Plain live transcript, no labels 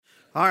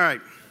All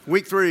right,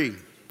 week 3.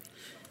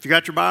 If you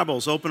got your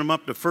Bibles, open them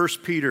up to 1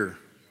 Peter.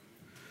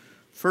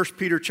 1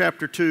 Peter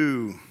chapter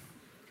 2.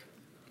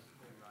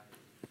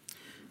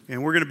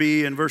 And we're going to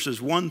be in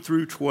verses 1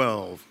 through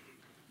 12.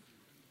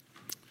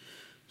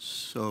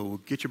 So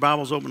get your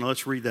Bibles open and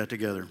let's read that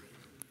together.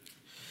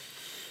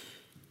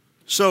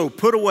 So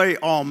put away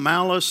all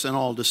malice and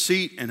all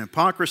deceit and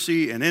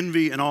hypocrisy and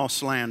envy and all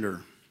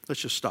slander.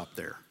 Let's just stop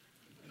there.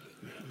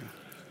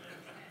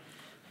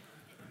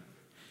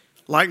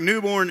 Like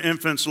newborn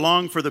infants,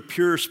 long for the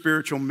pure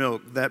spiritual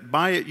milk, that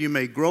by it you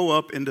may grow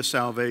up into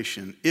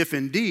salvation, if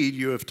indeed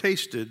you have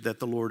tasted that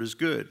the Lord is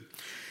good.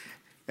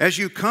 As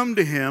you come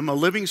to him, a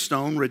living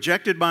stone,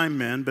 rejected by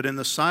men, but in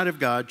the sight of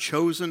God,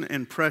 chosen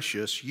and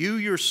precious, you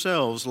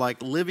yourselves,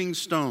 like living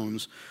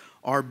stones,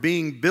 are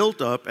being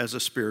built up as a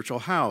spiritual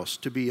house,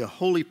 to be a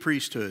holy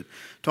priesthood,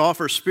 to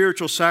offer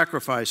spiritual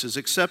sacrifices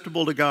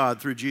acceptable to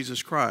God through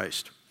Jesus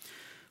Christ.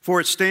 For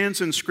it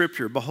stands in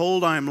Scripture,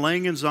 behold, I am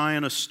laying in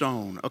Zion a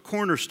stone, a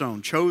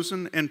cornerstone,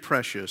 chosen and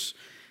precious,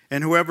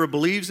 and whoever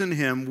believes in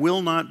him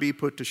will not be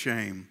put to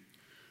shame.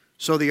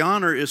 So the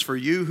honor is for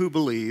you who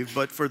believe,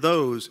 but for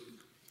those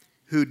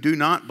who do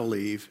not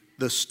believe,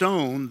 the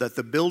stone that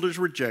the builders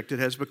rejected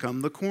has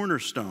become the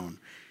cornerstone,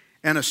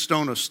 and a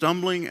stone of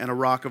stumbling and a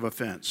rock of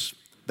offense.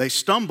 They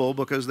stumble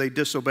because they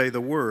disobey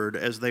the word,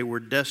 as they were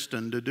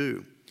destined to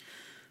do.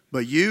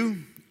 But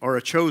you are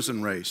a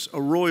chosen race,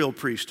 a royal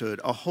priesthood,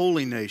 a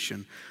holy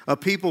nation, a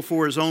people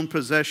for his own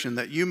possession,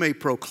 that you may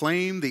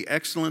proclaim the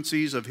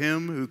excellencies of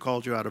him who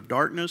called you out of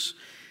darkness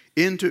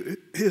into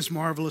his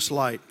marvelous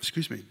light.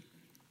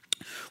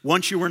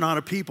 Once you were not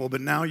a people,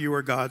 but now you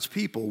are God's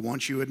people.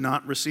 Once you had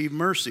not received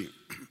mercy,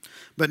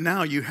 but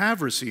now you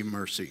have received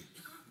mercy.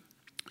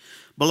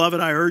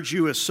 Beloved, I urge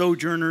you as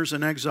sojourners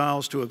and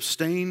exiles to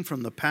abstain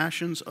from the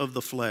passions of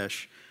the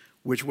flesh,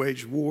 which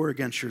wage war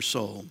against your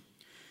soul.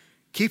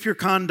 Keep your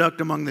conduct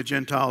among the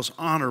Gentiles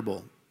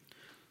honorable,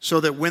 so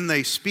that when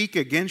they speak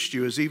against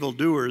you as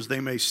evildoers,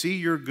 they may see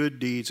your good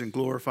deeds and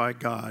glorify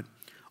God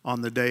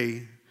on the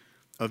day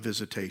of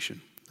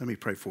visitation. Let me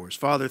pray for us.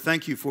 Father,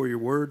 thank you for your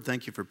word.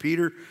 Thank you for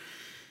Peter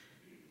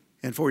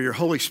and for your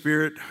Holy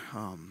Spirit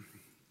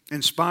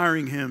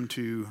inspiring him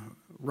to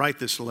write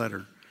this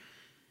letter.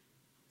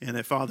 And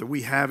that, Father,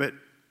 we have it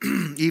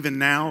even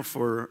now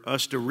for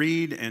us to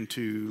read and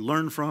to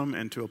learn from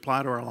and to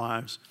apply to our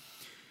lives.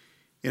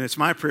 And it's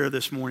my prayer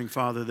this morning,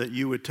 Father, that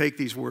you would take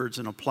these words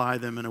and apply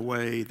them in a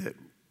way that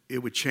it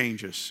would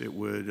change us. It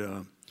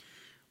would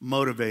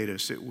motivate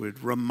us. It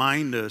would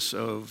remind us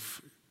of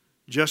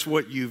just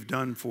what you've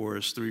done for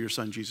us through your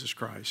Son, Jesus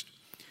Christ.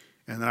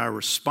 And that our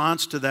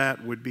response to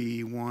that would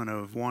be one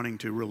of wanting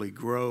to really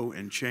grow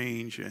and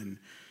change and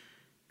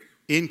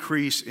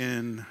increase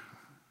in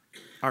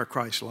our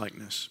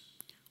Christ-likeness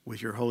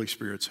with your Holy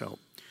Spirit's help.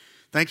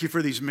 Thank you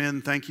for these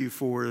men. Thank you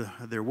for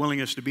their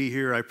willingness to be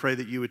here. I pray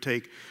that you would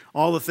take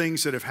all the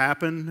things that have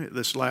happened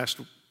this last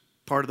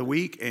part of the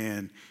week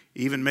and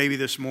even maybe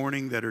this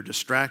morning that are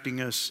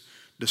distracting us,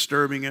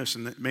 disturbing us,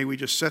 and that may we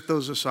just set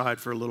those aside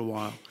for a little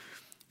while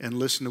and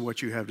listen to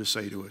what you have to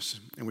say to us.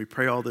 And we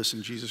pray all this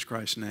in Jesus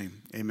Christ's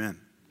name. Amen.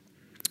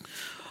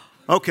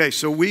 Okay,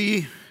 so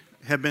we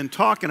have been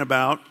talking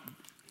about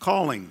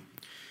calling.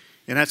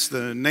 And that's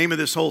the name of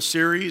this whole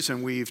series.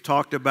 And we've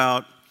talked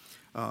about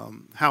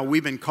how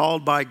we've been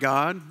called by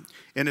God.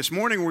 And this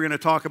morning we're going to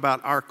talk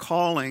about our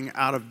calling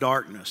out of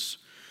darkness.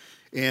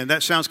 And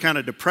that sounds kind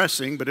of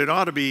depressing, but it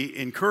ought to be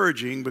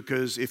encouraging,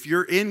 because if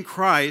you're in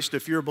Christ,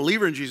 if you're a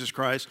believer in Jesus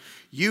Christ,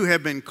 you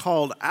have been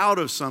called out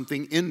of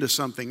something into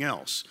something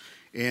else.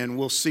 And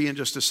we'll see in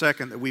just a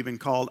second that we've been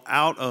called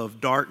out of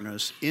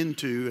darkness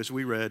into, as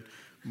we read,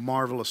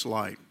 marvelous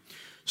light.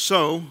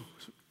 So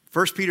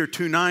 1 Peter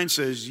 2:9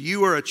 says,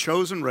 you are a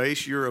chosen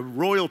race, you're a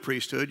royal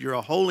priesthood, you're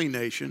a holy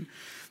nation,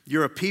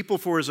 you're a people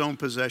for his own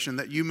possession,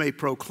 that you may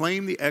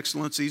proclaim the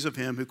excellencies of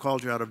him who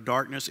called you out of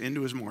darkness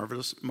into his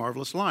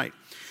marvelous light.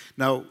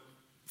 Now,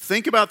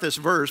 think about this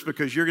verse,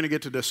 because you're going to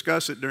get to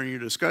discuss it during your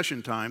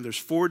discussion time. There's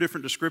 4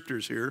 different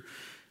descriptors here: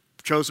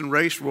 chosen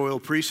race,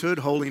 royal priesthood,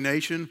 holy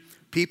nation,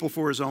 people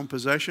for his own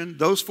possession.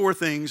 Those 4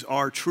 things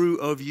are true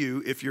of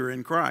you if you're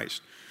in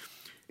Christ.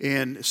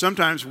 And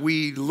sometimes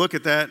we look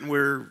at that and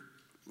we're,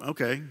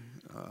 okay,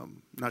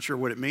 not sure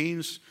what it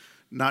means,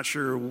 not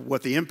sure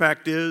what the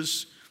impact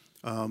is.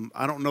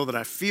 I don't know that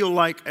I feel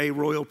like a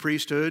royal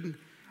priesthood.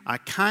 I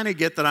kind of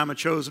get that I'm a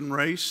chosen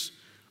race.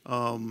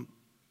 Don't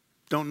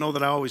know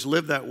that I always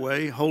live that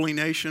way. Holy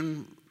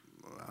nation,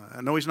 I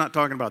know he's not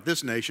talking about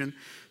this nation,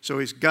 so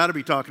he's got to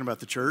be talking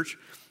about the church.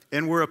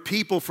 And we're a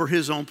people for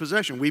his own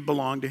possession. We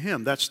belong to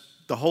him. That's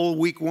the whole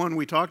week 1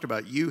 we talked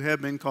about. You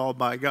have been called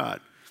by God.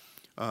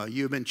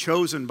 You have been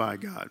chosen by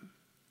God.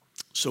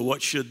 So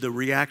what should the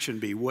reaction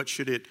be? What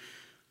should it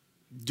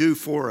do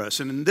for us?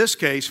 And in this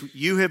case,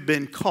 you have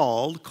been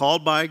called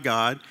by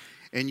God,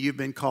 and you've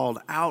been called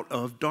out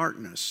of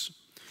darkness.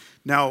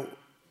 Now,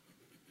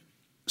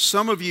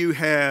 some of you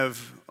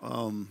have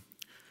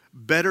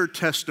better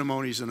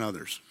testimonies than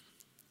others.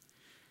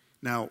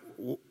 Now,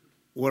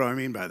 what do I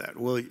mean by that?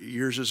 Well,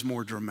 yours is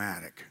more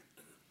dramatic.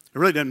 It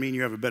really doesn't mean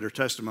you have a better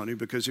testimony,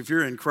 because if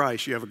you're in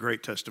Christ, you have a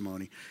great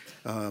testimony.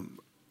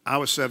 I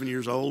was 7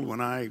 years old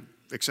when I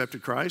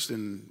accepted Christ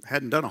and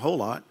hadn't done a whole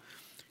lot.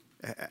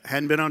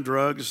 Hadn't been on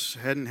drugs,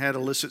 hadn't had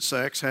illicit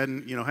sex,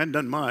 hadn't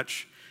done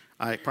much.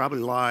 I probably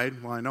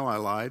lied. Well, I know I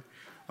lied.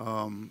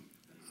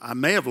 I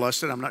may have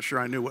lusted. I'm not sure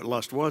I knew what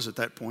lust was at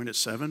that point at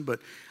 7, but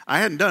I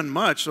hadn't done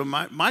much, so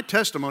my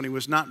testimony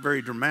was not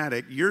very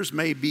dramatic. Yours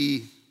may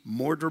be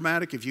more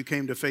dramatic if you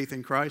came to faith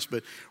in Christ,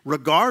 but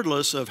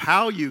regardless of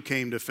how you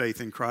came to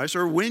faith in Christ,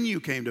 or when you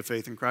came to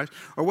faith in Christ,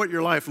 or what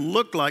your life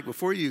looked like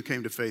before you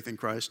came to faith in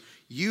Christ,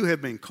 you have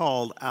been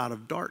called out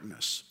of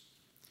darkness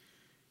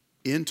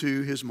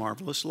into his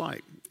marvelous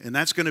light. And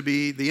that's going to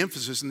be the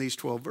emphasis in these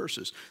 12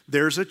 verses.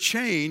 There's a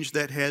change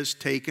that has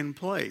taken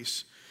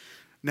place.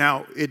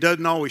 Now, it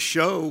doesn't always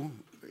show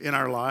in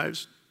our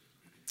lives,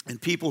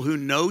 and people who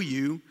know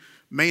you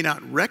may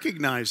not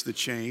recognize the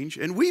change,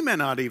 and we may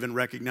not even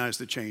recognize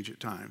the change at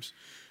times.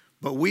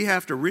 But we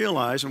have to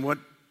realize, and what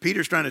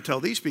Peter's trying to tell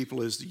these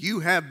people is, you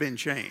have been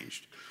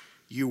changed.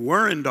 You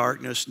were in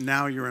darkness,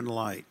 now you're in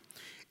light.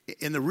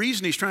 And the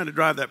reason he's trying to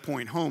drive that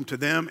point home to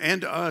them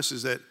and to us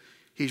is that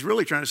he's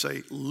really trying to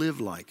say,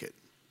 live like it.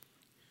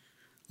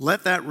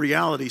 Let that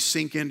reality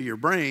sink into your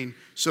brain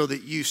so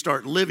that you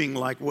start living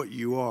like what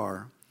you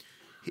are.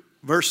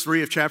 Verse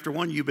 3 of chapter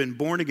 1, you've been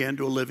born again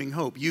to a living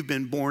hope. You've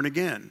been born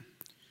again.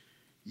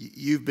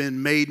 You've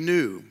been made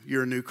new.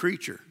 You're a new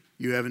creature.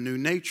 You have a new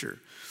nature.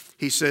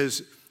 He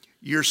says,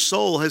 your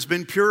soul has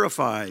been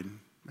purified.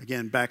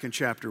 Again, back in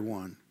chapter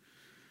 1.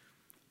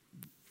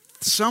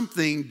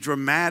 Something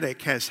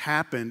dramatic has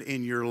happened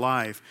in your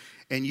life,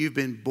 and you've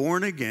been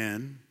born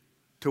again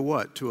to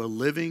what? To a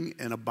living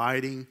and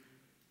abiding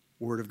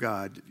Word of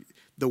God.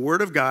 The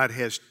Word of God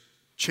has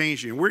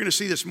changed you. And we're going to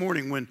see this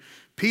morning when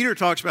Peter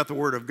talks about the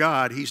Word of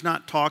God, he's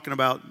not talking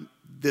about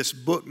this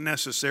book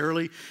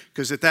necessarily,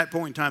 because at that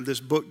point in time, this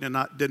book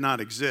did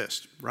not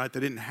exist, right? They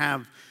didn't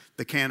have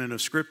the canon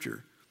of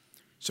Scripture.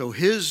 So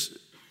his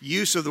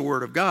use of the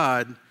Word of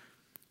God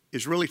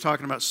is really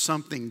talking about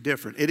something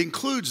different. It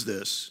includes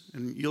this,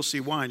 and you'll see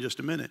why in just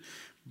a minute,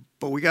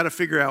 but we got to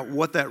figure out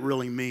what that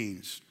really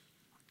means.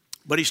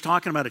 But he's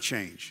talking about a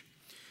change.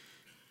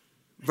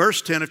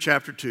 Verse 10 of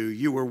chapter 2,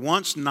 you were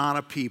once not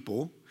a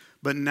people,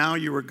 but now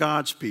you are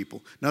God's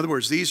people. In other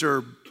words, these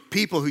are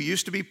people who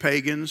used to be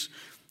pagans.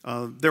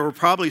 There were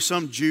probably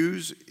some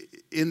Jews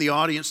in the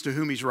audience to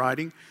whom he's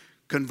writing,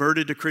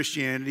 converted to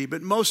Christianity,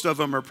 but most of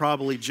them are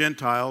probably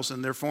Gentiles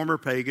and they're former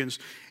pagans,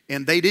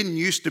 and they didn't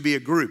used to be a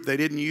group. They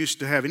didn't used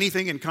to have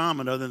anything in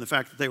common other than the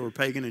fact that they were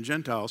pagan and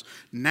Gentiles.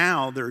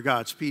 Now they're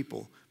God's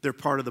people. They're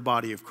part of the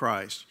body of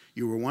Christ.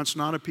 You were once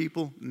not a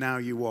people, now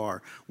you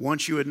are.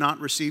 Once you had not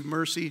received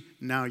mercy,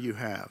 now you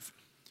have.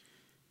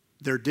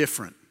 They're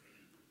different.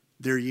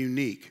 They're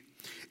unique.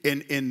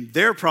 And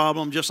their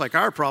problem, just like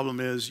our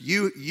problem is,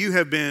 you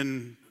have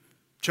been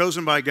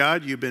chosen by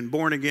God. You've been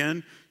born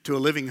again to a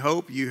living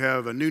hope. You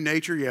have a new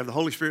nature. You have the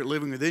Holy Spirit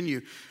living within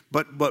you.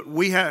 But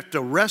we have to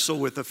wrestle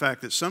with the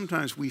fact that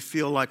sometimes we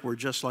feel like we're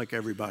just like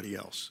everybody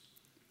else.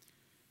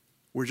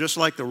 We're just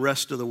like the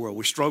rest of the world.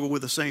 We struggle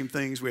with the same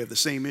things. We have the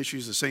same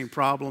issues, the same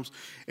problems.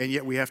 And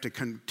yet we have to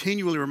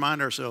continually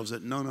remind ourselves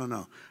that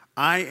no.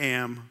 I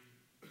am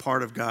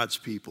part of God's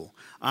people.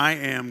 I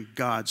am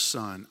God's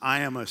son. I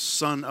am a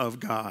son of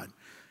God.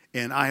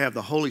 And I have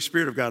the Holy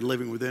Spirit of God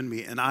living within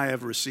me. And I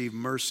have received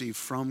mercy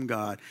from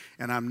God.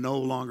 And I'm no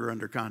longer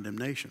under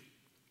condemnation.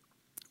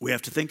 We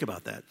have to think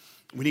about that.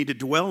 We need to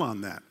dwell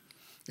on that.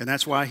 And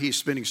that's why he's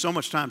spending so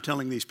much time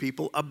telling these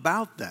people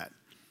about that.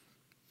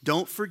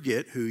 Don't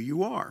forget who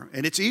you are.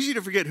 And it's easy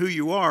to forget who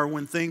you are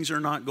when things are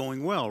not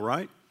going well,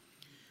 right?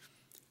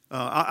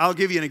 I'll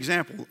give you an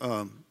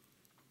example.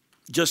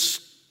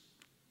 Just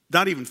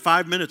not even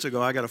 5 minutes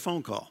ago, I got a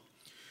phone call.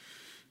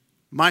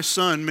 My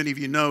son, many of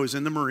you know, is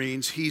in the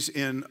Marines. He's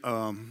in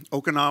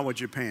Okinawa,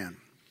 Japan.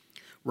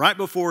 Right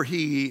before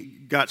he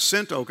got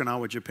sent to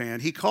Okinawa, Japan,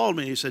 he called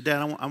me and he said,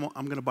 Dad, I'm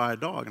going to buy a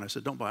dog. And I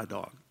said, don't buy a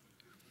dog.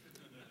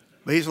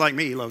 But he's like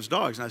me. He loves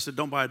dogs. And I said,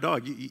 don't buy a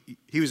dog.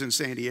 He was in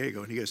San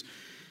Diego. And he goes,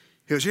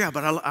 yeah,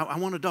 but I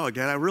want a dog,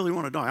 Dad. I really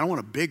want a dog. I don't want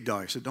a big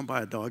dog. I said, don't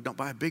buy a dog. Don't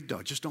buy a big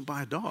dog. Just don't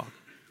buy a dog.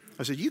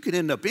 I said, you could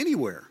end up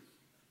anywhere.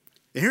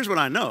 And here's what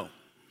I know.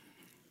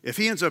 If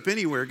he ends up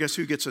anywhere, guess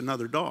who gets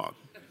another dog?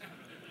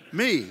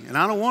 Me. And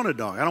I don't want a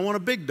dog. I don't want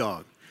a big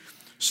dog.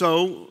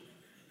 So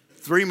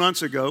 3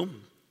 months ago,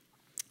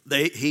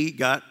 he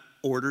got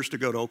orders to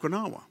go to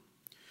Okinawa.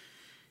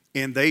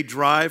 And they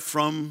drive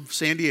from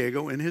San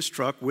Diego in his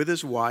truck with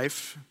his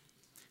wife.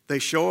 They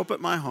show up at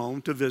my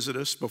home to visit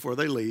us before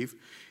they leave.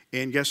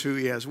 And guess who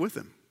he has with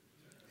him?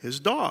 His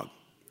dog.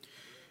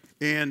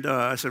 And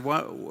I said,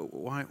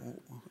 why?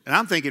 And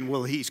I'm thinking,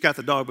 well, he's got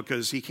the dog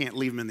because he can't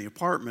leave him in the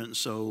apartment.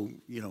 So,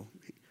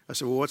 I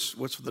said, well, what's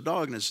with the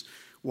dog? And his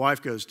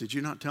wife goes, did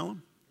you not tell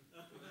him?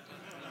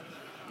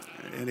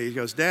 And he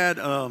goes, Dad,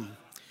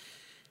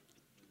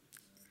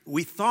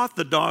 we thought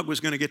the dog was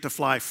going to get to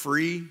fly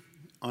free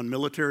on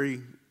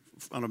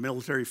a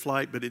military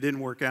flight, but it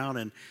didn't work out.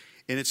 And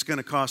and it's going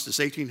to cost us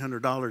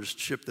 $1,800 to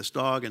ship this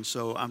dog, and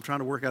so I'm trying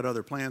to work out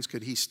other plans.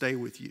 Could he stay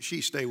with you?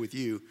 She stay with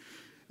you?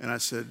 And I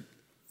said,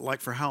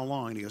 like for how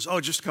long? And he goes, oh,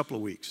 just a couple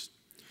of weeks.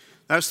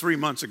 That was 3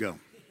 months ago.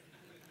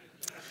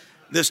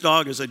 This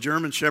dog is a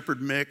German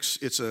Shepherd mix.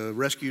 It's a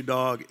rescue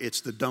dog.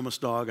 It's the dumbest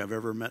dog I've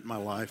ever met in my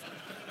life.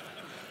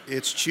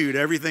 It's chewed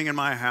everything in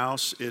my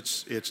house.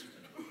 It's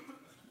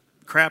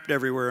crapped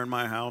everywhere in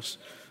my house.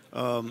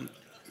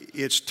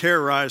 It's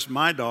terrorized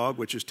my dog,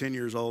 which is 10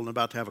 years old and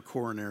about to have a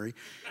coronary.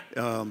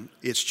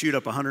 It's chewed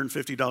up a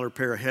 $150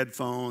 pair of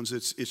headphones.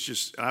 It's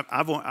just,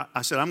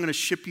 I said, I'm going to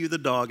ship you the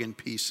dog in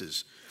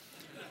pieces,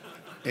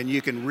 and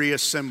you can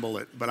reassemble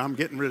it, but I'm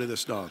getting rid of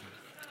this dog.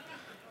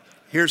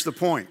 Here's the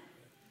point.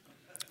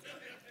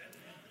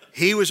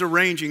 He was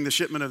arranging the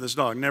shipment of this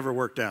dog, never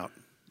worked out.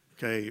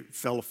 Okay,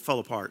 fell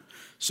apart.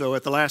 So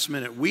at the last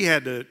minute, we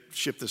had to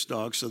ship this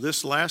dog. So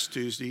this last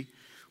Tuesday,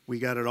 we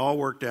got it all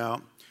worked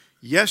out.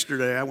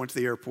 Yesterday, I went to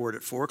the airport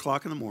at 4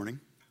 o'clock in the morning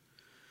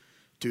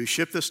to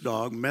ship this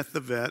dog, met the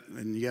vet,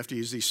 and you have to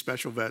use these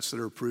special vets that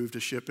are approved to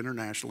ship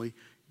internationally,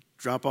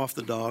 drop off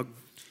the dog.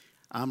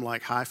 I'm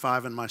like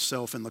high-fiving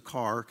myself in the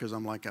car because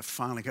I'm like, I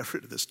finally got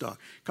rid of this dog.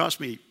 It cost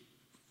me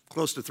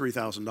close to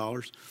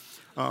 $3,000,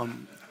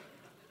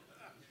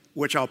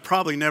 which I'll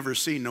probably never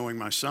see knowing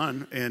my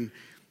son.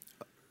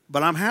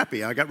 But I'm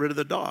happy. I got rid of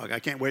the dog. I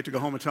can't wait to go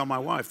home and tell my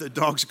wife the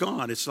dog's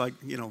gone. It's like,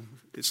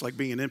 it's like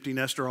being an empty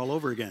nester all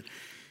over again.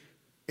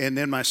 And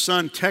then my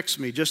son texts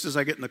me just as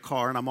I get in the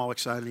car, and I'm all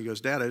excited. He goes,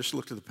 Dad, I just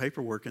looked at the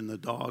paperwork, and the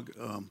dog,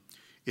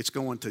 it's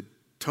going to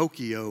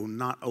Tokyo,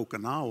 not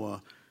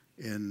Okinawa,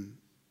 and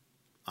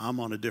I'm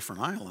on a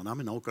different island. I'm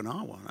in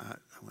Okinawa. And I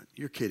went,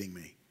 you're kidding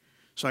me.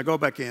 So I go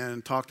back in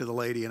and talk to the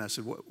lady, and I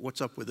said,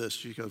 what's up with this?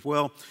 She goes,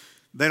 well,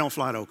 they don't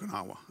fly to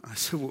Okinawa. I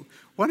said, well,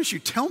 why didn't you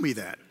tell me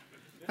that?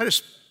 I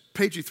just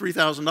paid you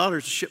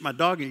 $3,000 to ship my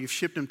dog, and you've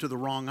shipped him to the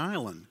wrong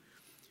island.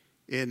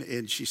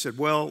 And she said,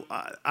 well,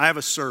 I have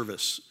a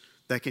service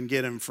that can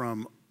get him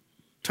from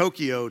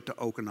Tokyo to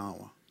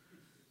Okinawa.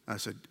 I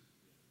said,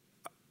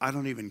 I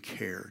don't even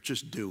care.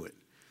 Just do it.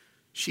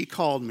 She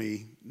called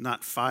me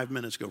not 5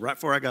 minutes ago, right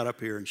before I got up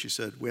here, and she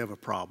said, we have a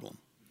problem.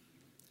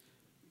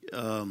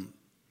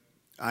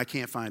 I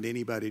can't find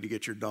anybody to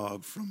get your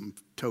dog from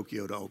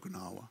Tokyo to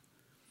Okinawa.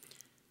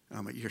 And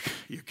I'm like,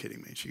 you're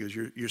kidding me. She goes,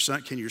 your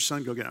son, can your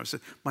son go get him? I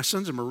said, my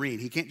son's a Marine.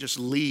 He can't just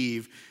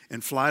leave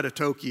and fly to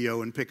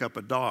Tokyo and pick up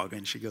a dog.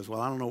 And she goes, well,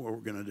 I don't know what we're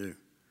going to do.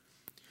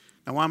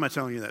 Now, why am I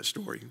telling you that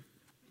story?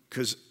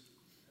 Because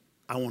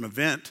I want to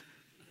vent.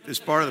 It's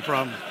part of the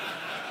problem.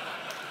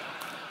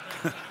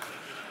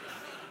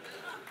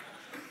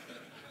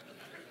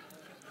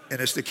 And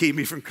it's to keep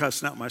me from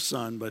cussing out my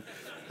son. But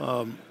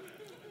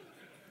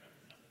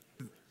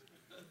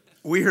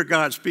we are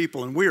God's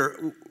people,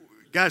 and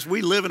guys,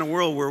 we live in a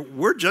world where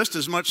we're just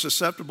as much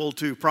susceptible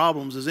to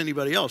problems as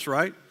anybody else,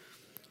 right?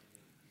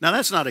 Now,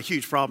 that's not a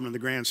huge problem in the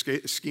grand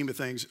scheme of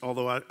things,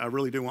 although I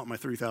really do want my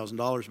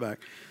 $3,000 back.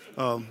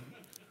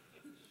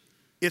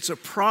 It's a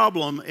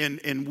problem,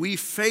 and we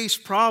face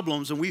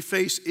problems, and we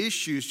face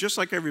issues just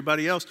like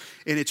everybody else,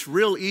 and it's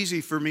real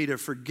easy for me to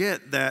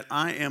forget that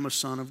I am a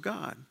son of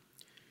God.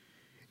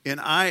 And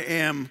I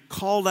am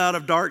called out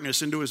of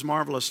darkness into his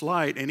marvelous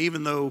light, and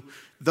even though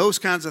those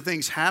kinds of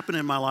things happen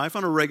in my life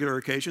on a regular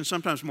occasion,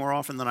 sometimes more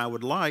often than I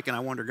would like, and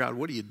I wonder, God,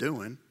 what are you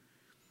doing?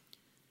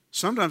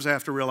 Sometimes I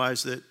have to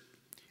realize that,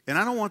 and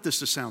I don't want this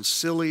to sound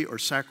silly or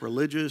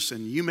sacrilegious,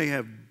 and you may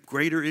have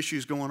greater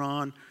issues going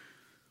on,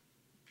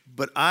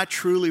 but I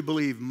truly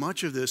believe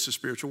much of this is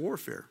spiritual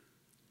warfare.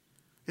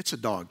 It's a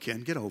dog,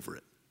 Ken. Get over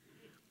it.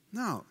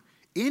 No.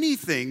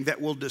 Anything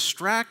that will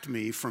distract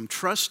me from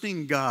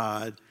trusting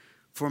God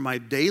for my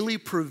daily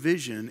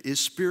provision is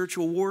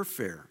spiritual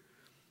warfare.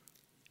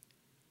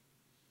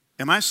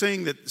 Am I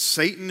saying that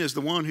Satan is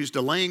the one who's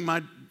delaying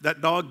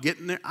that dog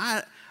getting there?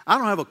 I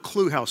don't have a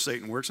clue how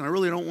Satan works, and I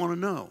really don't want to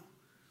know.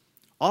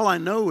 All I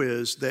know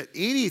is that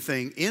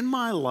anything in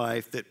my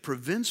life that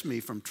prevents me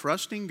from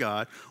trusting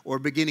God or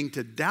beginning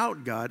to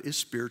doubt God is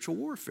spiritual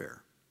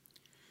warfare.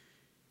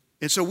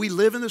 And so we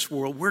live in this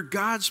world, we're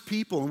God's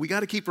people, and we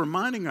got to keep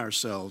reminding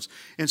ourselves.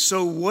 And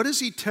so what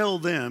does he tell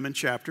them in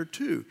chapter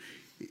 2?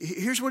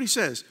 Here's what he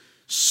says.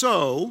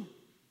 So,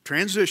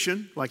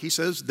 transition, like he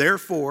says,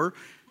 therefore.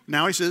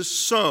 Now he says,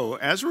 so,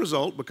 as a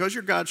result, because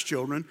you're God's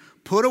children,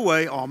 put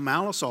away all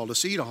malice, all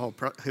deceit, all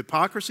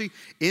hypocrisy,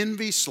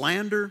 envy,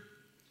 slander.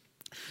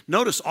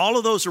 Notice all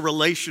of those are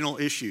relational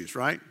issues,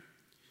 right?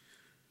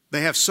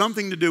 They have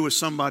something to do with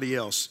somebody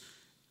else.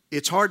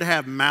 It's hard to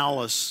have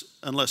malice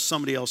unless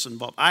somebody else is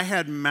involved. I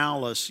had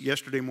malice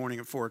yesterday morning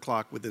at 4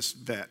 o'clock with this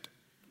vet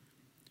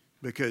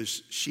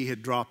because she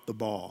had dropped the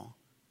ball,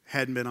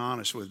 hadn't been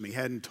honest with me,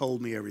 hadn't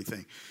told me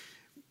everything.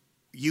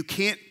 You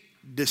can't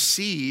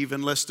deceive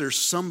unless there's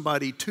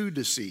somebody to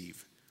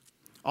deceive.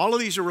 All of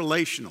these are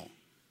relational.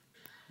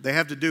 They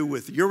have to do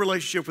with your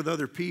relationship with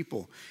other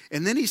people.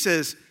 And then he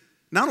says,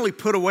 not only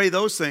put away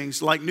those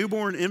things, like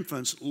newborn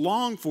infants,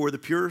 long for the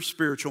pure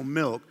spiritual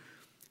milk,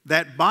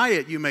 that by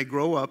it you may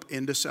grow up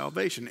into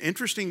salvation.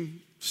 Interesting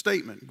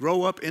statement,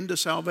 grow up into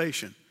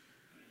salvation.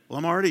 Well,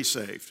 I'm already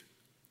saved.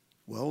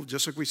 Well,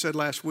 just like we said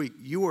last week,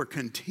 you are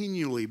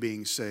continually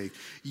being saved.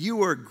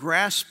 You are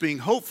grasping,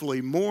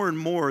 hopefully, more and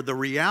more the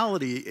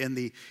reality and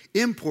the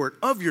import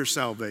of your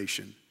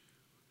salvation.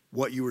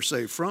 What you were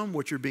saved from,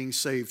 what you're being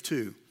saved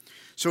to.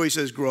 So he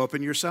says, grow up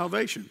in your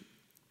salvation.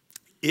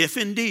 If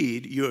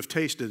indeed you have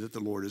tasted that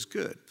the Lord is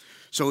good.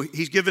 So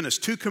he's given us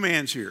two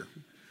commands here.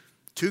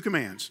 Two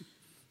commands.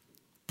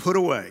 Put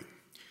away.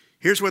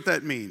 Here's what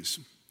that means.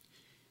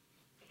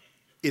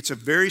 It's a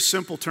very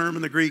simple term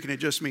in the Greek, and it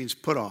just means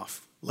put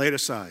off. Lay it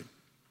aside.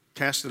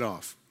 Cast it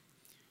off.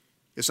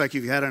 It's like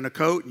you've had on a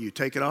coat, and you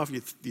take it off,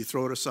 and you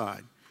throw it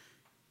aside.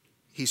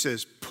 He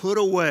says, put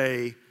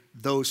away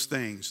those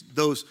things.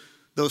 Those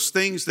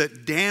things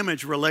that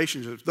damage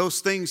relationships.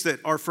 Those things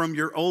that are from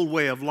your old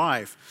way of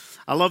life.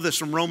 I love this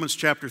from Romans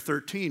chapter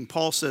 13.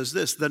 Paul says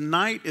this, the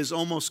night is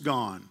almost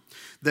gone.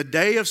 The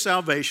day of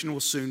salvation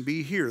will soon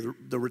be here,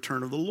 the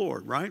return of the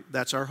Lord, right?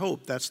 That's our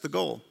hope. That's the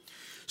goal.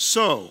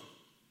 So,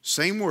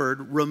 same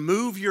word,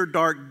 remove your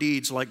dark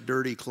deeds like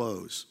dirty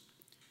clothes.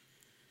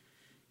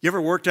 You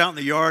ever worked out in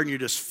the yard and you're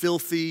just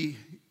filthy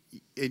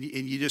and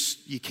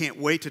you can't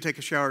wait to take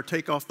a shower,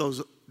 take off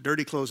those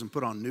dirty clothes and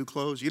put on new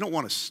clothes? You don't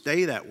want to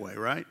stay that way,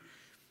 right?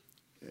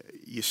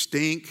 You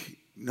stink.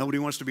 Nobody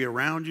wants to be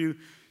around you.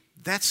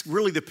 That's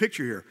really the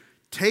picture here.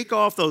 Take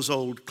off those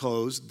old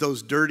clothes,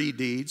 those dirty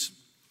deeds.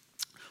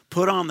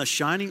 Put on the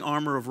shining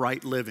armor of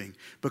right living.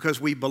 Because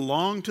we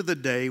belong to the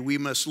day, we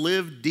must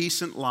live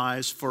decent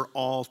lives for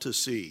all to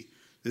see.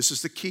 This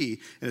is the key,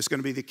 and it's going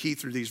to be the key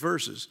through these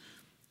verses.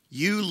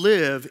 You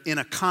live in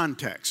a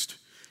context.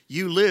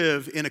 You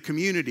live in a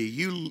community.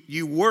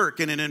 You work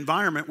in an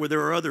environment where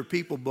there are other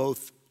people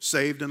both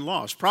saved and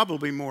lost,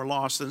 probably more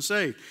lost than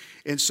saved.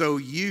 And so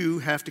you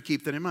have to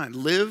keep that in mind.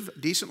 Live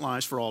decent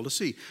lives for all to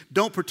see.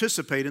 Don't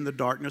participate in the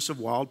darkness of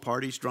wild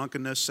parties,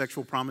 drunkenness,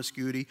 sexual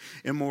promiscuity,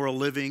 immoral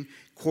living,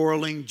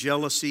 quarreling,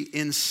 jealousy.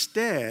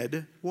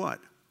 Instead,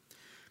 what?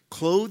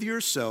 Clothe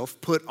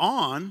yourself, put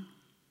on,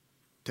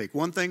 take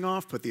one thing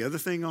off, put the other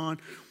thing on,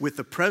 with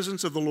the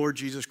presence of the Lord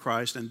Jesus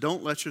Christ, and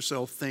don't let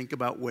yourself think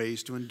about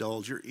ways to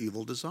indulge your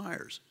evil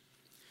desires.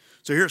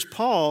 So here's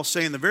Paul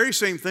saying the very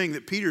same thing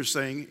that Peter's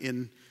saying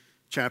in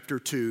chapter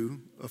 2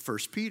 of 1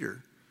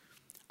 Peter.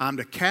 I'm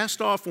to cast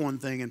off one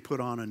thing and put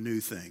on a new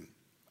thing.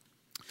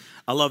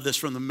 I love this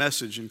from the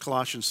Message in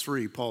Colossians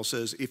 3. Paul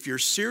says, if you're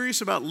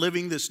serious about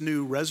living this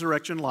new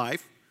resurrection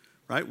life,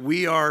 right?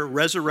 We are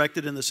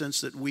resurrected in the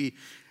sense that we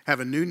have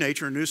a new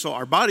nature, a new soul.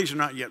 Our bodies are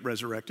not yet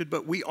resurrected,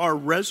 but we are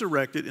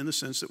resurrected in the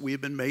sense that we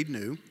have been made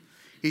new.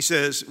 He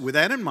says, with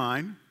that in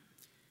mind,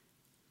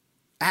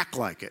 act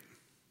like it.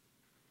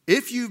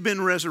 If you've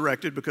been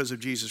resurrected because of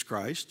Jesus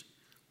Christ,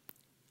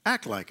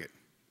 act like it.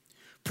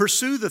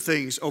 Pursue the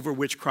things over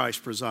which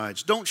Christ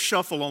presides. Don't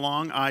shuffle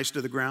along, eyes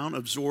to the ground,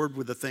 absorbed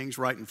with the things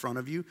right in front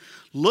of you.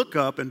 Look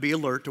up and be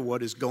alert to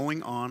what is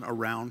going on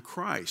around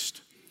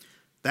Christ.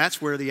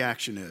 That's where the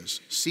action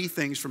is. See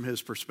things from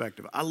his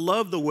perspective. I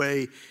love the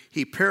way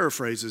he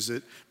paraphrases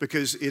it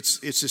because it's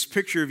this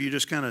picture of you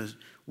just kind of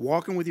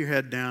walking with your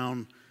head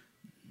down,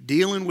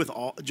 dealing with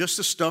just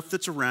the stuff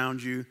that's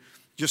around you.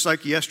 Just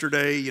like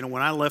yesterday,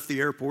 when I left the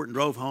airport and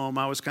drove home,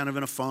 I was kind of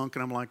in a funk,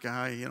 and I'm like,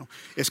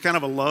 it's kind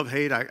of a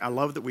love-hate. I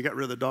love that we got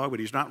rid of the dog, but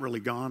he's not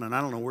really gone, and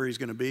I don't know where he's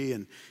going to be,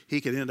 and he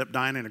could end up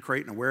dying in a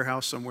crate in a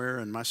warehouse somewhere,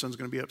 and my son's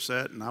going to be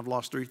upset, and I've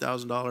lost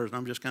 $3,000, and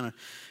I'm just kind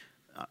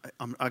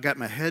of, I got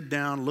my head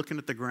down, looking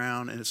at the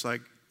ground, and it's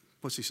like,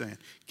 what's he saying?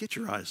 Get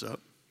your eyes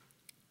up.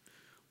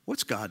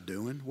 What's God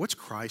doing? What's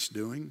Christ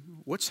doing?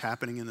 What's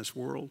happening in this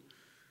world?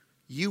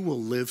 You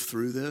will live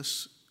through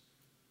this.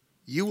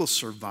 You will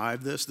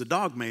survive this. The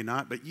dog may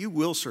not, but you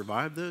will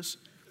survive this.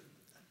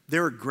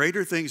 There are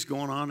greater things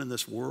going on in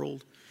this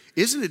world.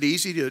 Isn't it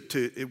easy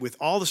to with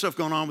all the stuff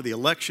going on with the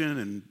election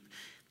and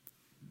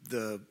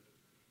the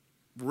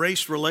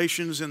race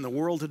relations in the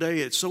world today,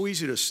 it's so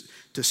easy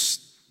to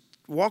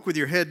walk with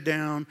your head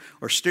down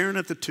or staring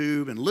at the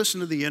tube and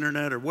listen to the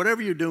internet or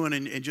whatever you're doing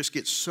and just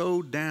get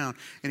so down.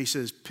 And he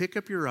says, pick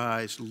up your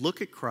eyes,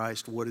 look at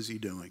Christ. What is he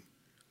doing?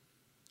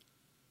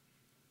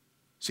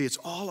 See, it's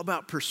all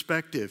about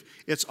perspective.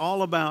 It's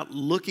all about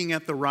looking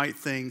at the right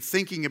thing,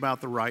 thinking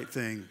about the right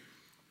thing.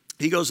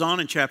 He goes on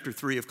in chapter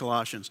 3 of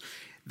Colossians.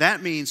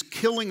 That means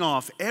killing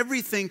off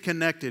everything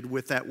connected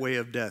with that way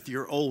of death,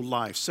 your old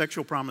life,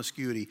 sexual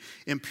promiscuity,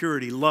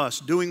 impurity,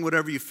 lust, doing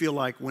whatever you feel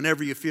like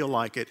whenever you feel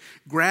like it,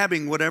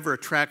 grabbing whatever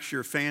attracts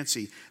your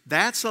fancy.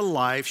 That's a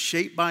life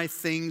shaped by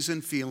things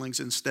and feelings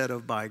instead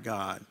of by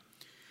God.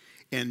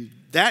 And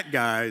that,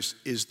 guys,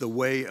 is the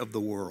way of the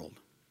world.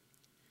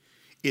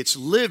 It's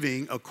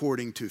living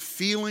according to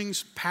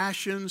feelings,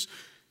 passions,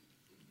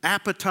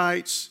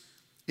 appetites,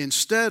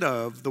 instead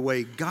of the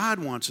way God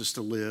wants us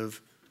to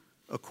live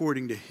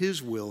according to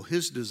his will,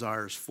 his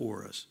desires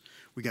for us.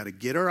 We got to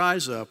get our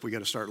eyes up. We got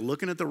to start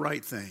looking at the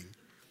right thing.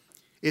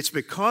 It's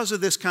because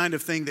of this kind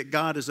of thing that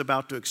God is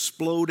about to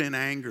explode in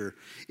anger.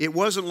 It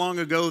wasn't long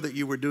ago that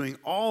you were doing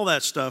all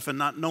that stuff and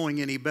not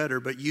knowing any better,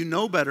 but you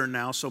know better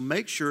now, so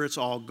make sure it's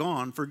all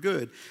gone for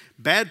good.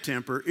 Bad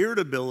temper,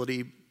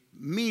 irritability,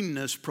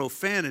 meanness,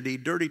 profanity,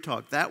 dirty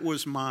talk. That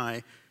was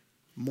my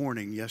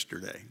morning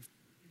yesterday.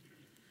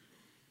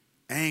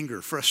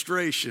 Anger,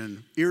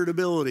 frustration,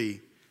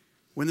 irritability.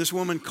 When this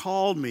woman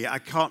called me, I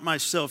caught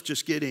myself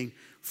just getting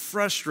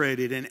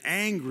frustrated and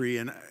angry,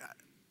 and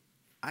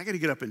I got to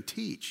get up and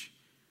teach.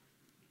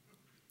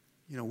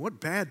 You know, what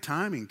bad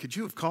timing. Could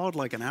you have called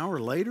like an hour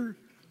later?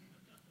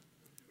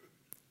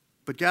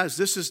 But guys,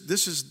 this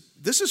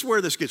is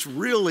where this gets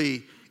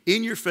really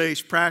in your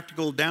face,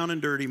 practical, down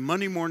and dirty,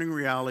 Monday morning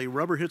reality,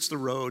 rubber hits the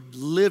road,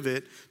 live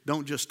it,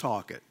 don't just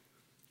talk it.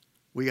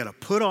 We got to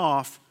put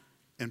off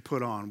and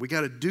put on. We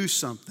got to do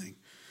something.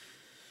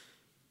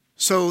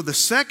 So the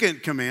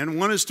second command,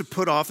 one is to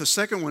put off, the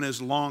second one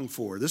is long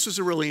for. This is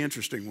a really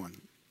interesting one.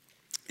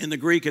 In the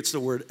Greek, it's the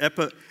word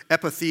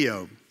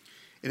epitheo,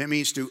 and it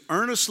means to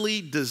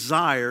earnestly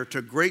desire,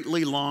 to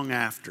greatly long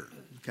after,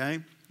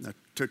 okay? Now,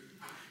 to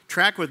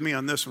track with me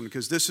on this one,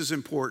 because this is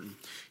important.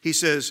 He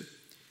says,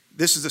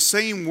 this is the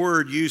same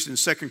word used in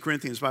 2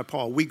 Corinthians by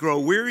Paul. We grow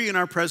weary in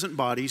our present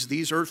bodies,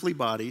 these earthly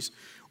bodies.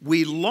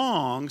 We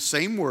long,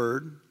 same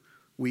word,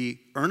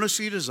 we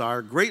earnestly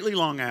desire, greatly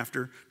long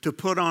after, to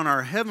put on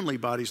our heavenly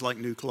bodies like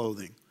new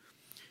clothing.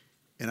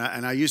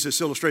 And I use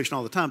this illustration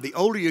all the time. The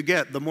older you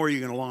get, the more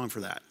you're going to long for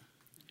that.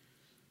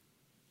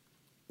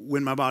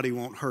 When my body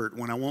won't hurt,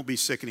 when I won't be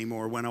sick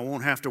anymore, when I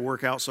won't have to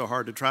work out so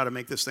hard to try to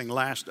make this thing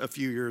last a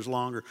few years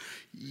longer.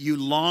 You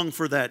long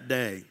for that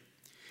day.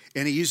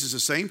 And he uses the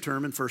same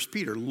term in 1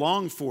 Peter.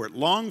 Long for it.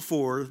 Long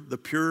for the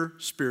pure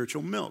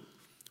spiritual milk.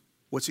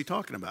 What's he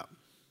talking about?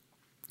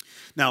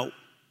 Now,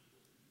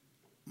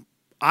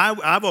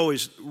 I've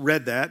always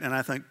read that, and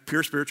I think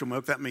pure spiritual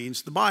milk, that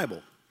means the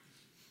Bible.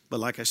 But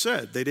like I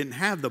said, they didn't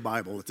have the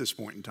Bible at this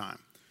point in time.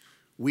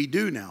 We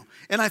do now.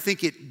 And I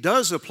think it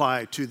does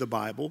apply to the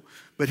Bible,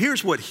 but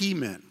here's what he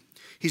meant.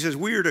 He says,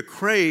 we are to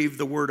crave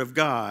the Word of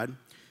God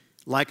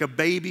like a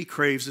baby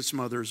craves its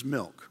mother's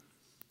milk.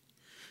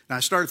 Now, I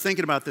started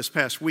thinking about this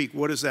past week.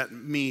 What does that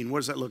mean? What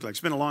does that look like?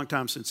 It's been a long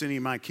time since any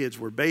of my kids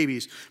were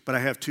babies, but I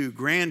have two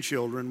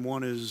grandchildren.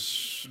 One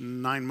is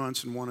 9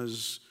 months and one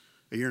is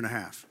a year and a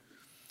half.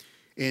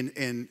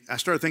 And I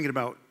started thinking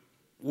about,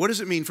 what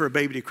does it mean for a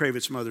baby to crave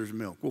its mother's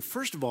milk? Well,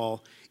 first of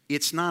all,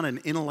 it's not an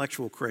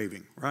intellectual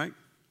craving, right?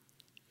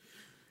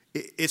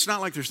 It's not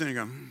like they're sitting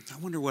there going, I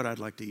wonder what I'd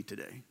like to eat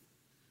today.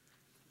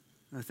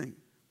 I think,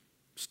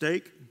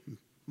 steak,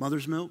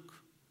 mother's milk.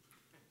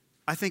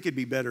 I think it'd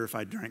be better if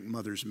I drank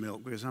mother's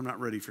milk because I'm not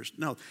ready for,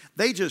 no.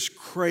 They just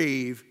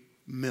crave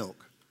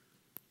milk.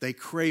 They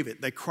crave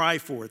it. They cry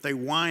for it. They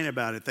whine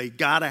about it. They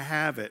got to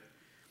have it.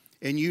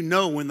 And you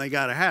know when they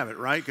got to have it,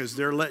 right? Because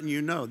they're letting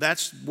you know.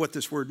 That's what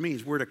this word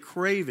means. We're to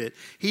crave it.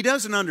 He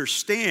doesn't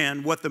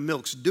understand what the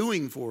milk's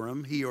doing for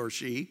him, he or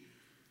she.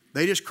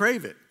 They just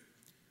crave it.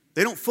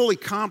 They don't fully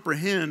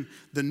comprehend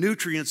the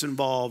nutrients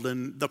involved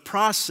and the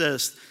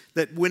process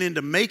that went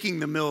into making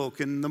the milk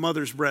and the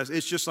mother's breast.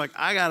 It's just like,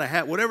 I got to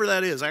have, whatever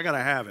that is, I got to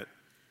have it.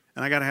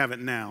 And I got to have it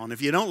now. And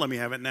if you don't let me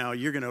have it now,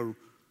 you're going to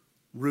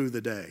rue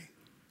the day.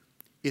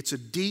 It's a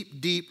deep,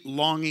 deep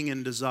longing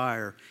and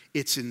desire.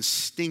 It's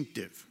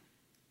instinctive.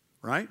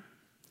 Right?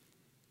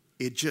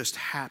 It just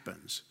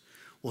happens.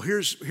 Well,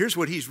 here's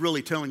what he's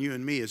really telling you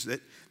and me is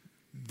that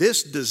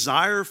this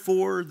desire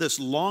for, this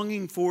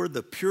longing for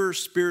the pure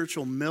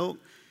spiritual milk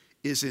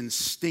is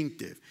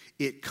instinctive.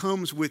 It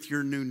comes with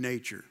your new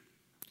nature.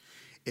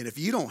 And if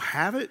you don't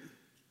have it,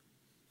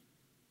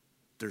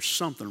 there's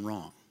something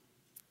wrong.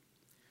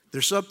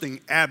 There's something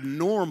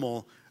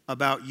abnormal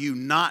about you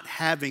not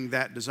having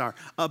that desire.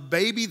 A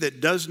baby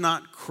that does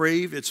not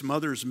crave its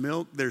mother's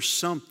milk, there's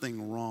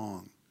something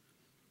wrong.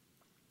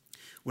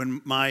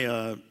 When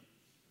my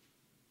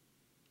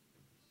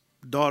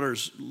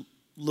daughter's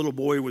little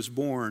boy was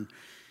born,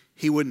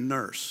 he wouldn't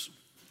nurse,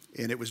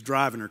 and it was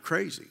driving her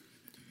crazy.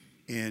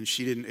 And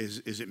she didn't.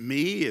 Is it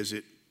me? Is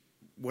it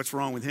what's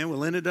wrong with him?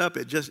 Well, ended up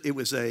it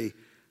was the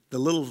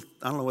little,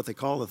 I don't know what they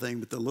call the thing,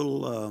 but the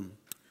little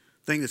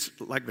thing that's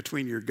like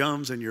between your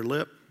gums and your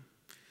lip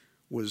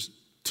was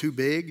too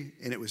big,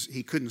 and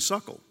he couldn't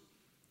suckle.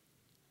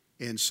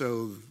 And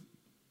so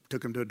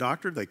took him to a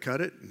doctor. They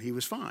cut it, and he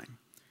was fine.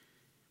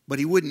 But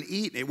he wouldn't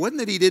eat. It wasn't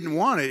that he didn't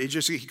want it. It's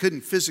just he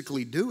couldn't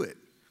physically do it.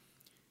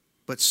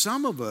 But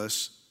some of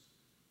us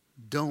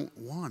don't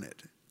want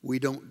it. We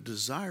don't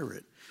desire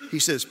it. He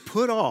says,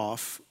 put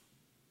off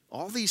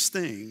all these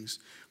things,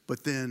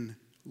 but then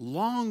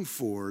long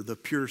for the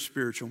pure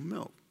spiritual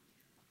milk.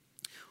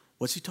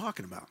 What's he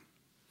talking about?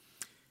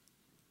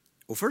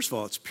 Well, first of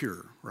all, it's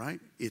pure, right?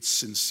 It's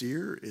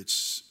sincere.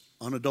 It's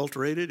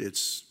unadulterated.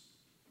 It's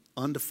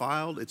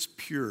undefiled. It's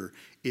pure.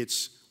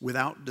 It's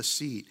without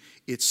deceit.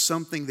 It's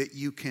something that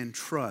you can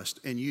trust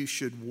and you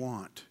should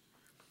want.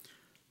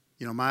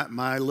 You know,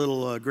 my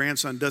little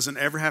grandson doesn't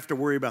ever have to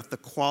worry about the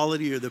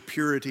quality or the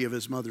purity of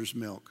his mother's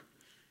milk.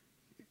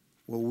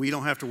 Well, we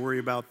don't have to worry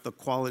about the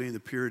quality and the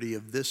purity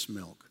of this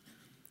milk.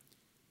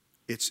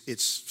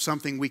 It's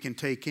something we can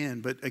take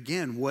in. But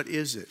again, what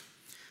is it?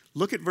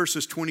 Look at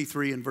verses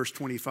 23 and verse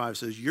 25. It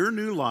says, your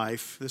new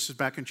life, this is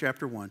back in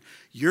chapter 1,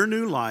 your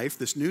new life,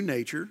 this new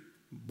nature,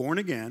 born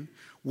again,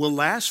 will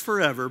last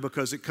forever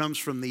because it comes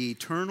from the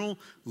eternal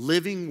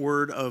living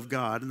Word of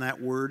God, and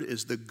that Word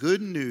is the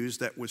good news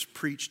that was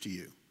preached to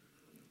you.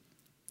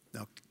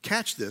 Now,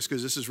 catch this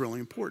because this is really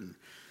important.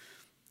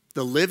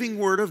 The living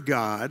Word of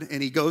God,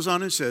 and he goes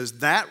on and says,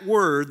 that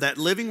Word, that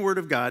living Word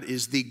of God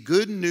is the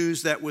good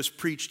news that was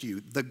preached to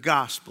you, the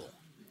gospel.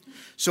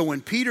 So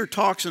when Peter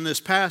talks in this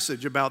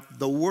passage about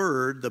the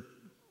Word, the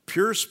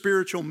pure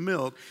spiritual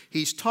milk,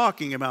 he's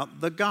talking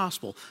about the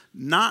gospel,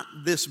 not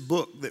this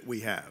book that we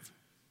have.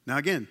 Now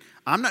again,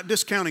 I'm not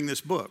discounting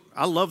this book.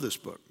 I love this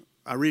book.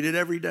 I read it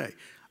every day.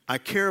 I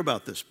care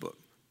about this book.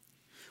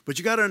 But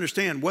you got to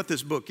understand what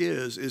this book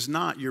is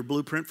not your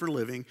blueprint for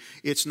living.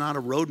 It's not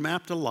a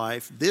roadmap to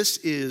life. This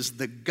is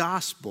the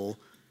gospel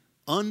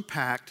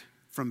unpacked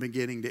from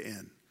beginning to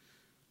end.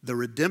 The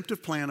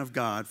redemptive plan of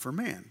God for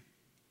man.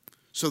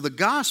 So the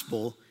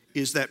gospel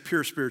is that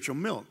pure spiritual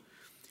milk.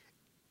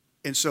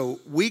 And so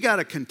we got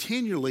to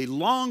continually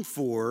long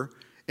for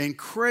and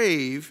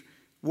crave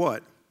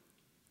what?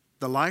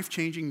 The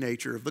life-changing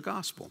nature of the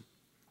gospel.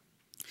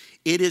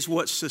 It is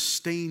what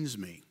sustains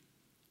me.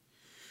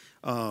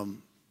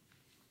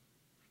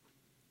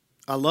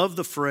 I love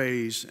the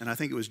phrase, and I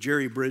think it was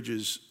Jerry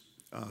Bridges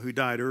who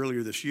died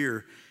earlier this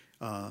year.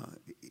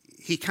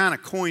 He kind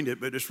of coined it,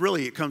 but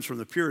it comes from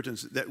the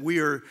Puritans, that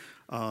we're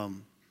to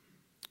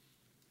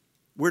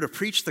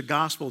preach the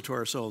gospel to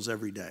ourselves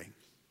every day.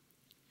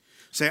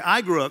 Say,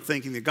 I grew up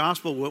thinking the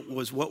gospel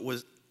was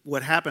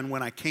what happened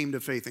when I came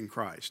to faith in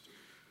Christ.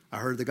 I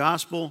heard the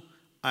gospel,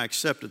 I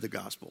accepted the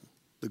gospel,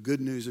 the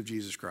good news of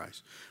Jesus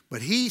Christ.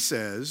 But he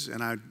says,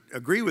 and I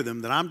agree with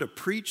him, that I'm to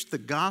preach the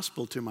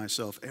gospel to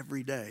myself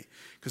every day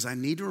because I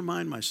need to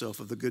remind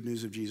myself of the good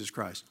news of Jesus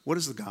Christ. What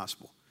is the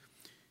gospel?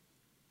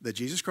 That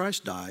Jesus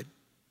Christ died,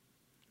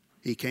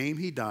 he came,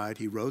 he died,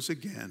 he rose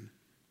again,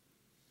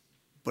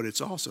 but it's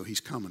also he's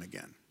coming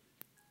again.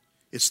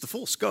 It's the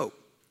full scope.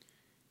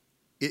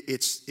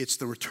 It's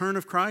the return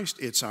of Christ.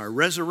 It's our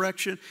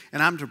resurrection.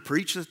 And I'm to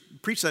preach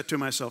that to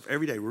myself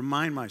every day.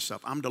 Remind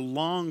myself. I'm to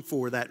long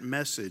for that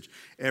message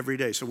every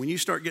day. So when you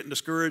start getting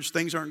discouraged,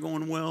 things aren't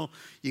going well,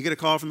 you get a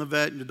call from the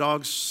vet and the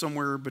dog's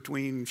somewhere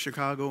between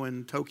Chicago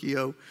and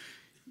Tokyo,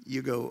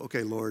 you go,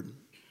 okay, Lord,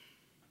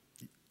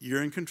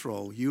 you're in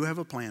control. You have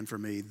a plan for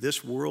me.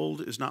 This world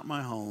is not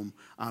my home.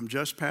 I'm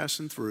just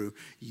passing through.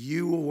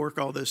 You will work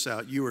all this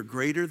out. You are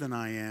greater than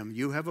I am.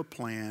 You have a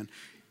plan.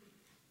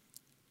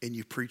 And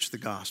you preach the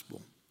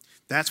gospel.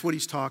 That's what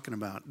he's talking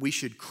about. We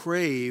should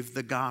crave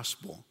the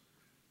gospel.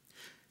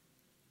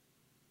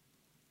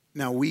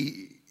 Now,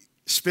 we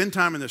spend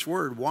time in this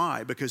word.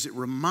 Why? Because it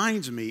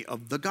reminds me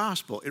of the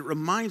gospel. It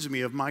reminds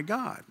me of my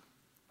God.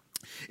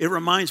 It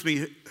reminds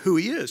me who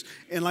he is.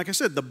 And like I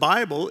said, the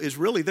Bible is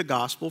really the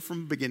gospel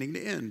from beginning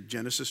to end,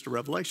 Genesis to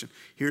Revelation.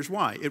 Here's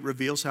why. It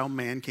reveals how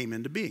man came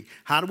into being.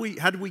 How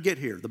did we get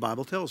here? The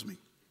Bible tells me.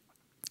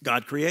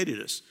 God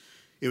created us.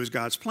 It was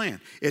God's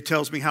plan. It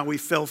tells me how we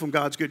fell from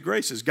God's good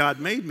graces. God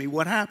made me.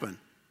 What happened?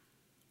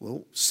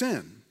 Well,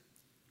 sin.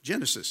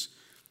 Genesis.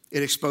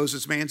 It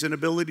exposes man's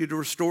inability to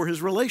restore his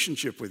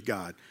relationship with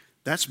God.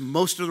 That's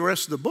most of the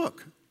rest of the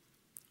book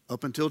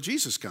up until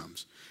Jesus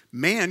comes.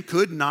 Man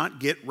could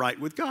not get right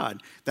with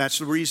God. That's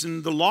the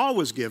reason the law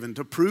was given,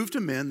 to prove to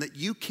men that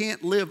you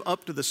can't live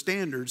up to the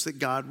standards that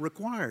God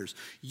requires.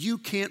 You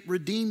can't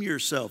redeem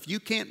yourself. You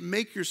can't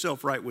make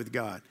yourself right with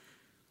God.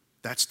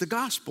 That's the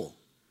gospel.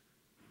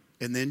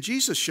 And then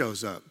Jesus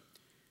shows up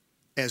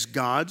as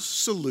God's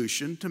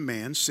solution to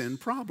man's sin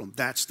problem.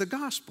 That's the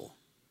gospel.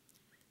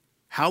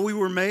 How we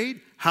were made,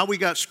 how we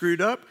got screwed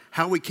up,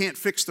 how we can't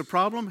fix the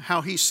problem,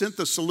 how he sent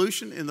the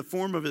solution in the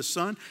form of his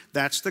son,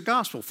 that's the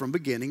gospel from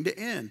beginning to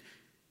end.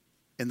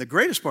 And the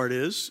greatest part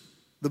is,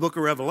 the book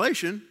of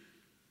Revelation,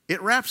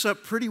 it wraps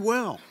up pretty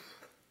well.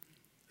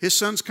 His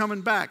son's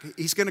coming back.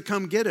 He's going to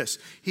come get us.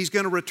 He's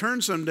going to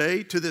return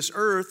someday to this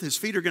earth. His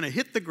feet are going to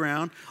hit the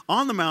ground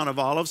on the Mount of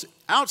Olives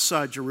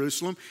outside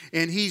Jerusalem,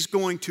 and he's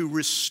going to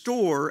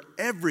restore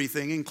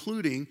everything,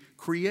 including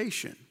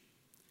creation.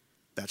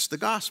 That's the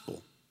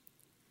gospel.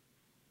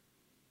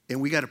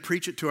 And we got to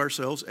preach it to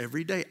ourselves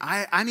every day.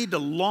 I need to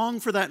long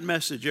for that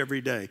message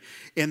every day.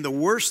 And the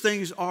worse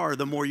things are,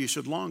 the more you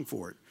should long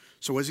for it.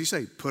 So what does he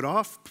say? Put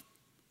off,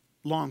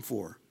 long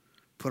for.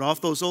 Put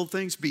off those old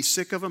things, be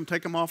sick of them,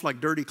 take them off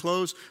like dirty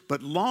clothes,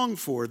 but long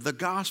for the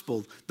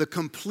gospel, the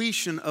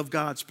completion of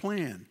God's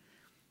plan,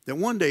 that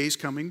one day he's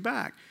coming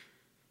back.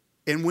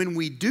 And when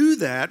we do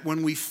that,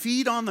 when we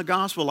feed on the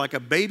gospel like a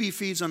baby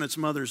feeds on its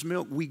mother's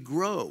milk, we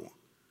grow.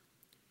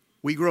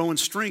 We grow in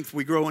strength,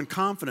 we grow in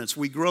confidence,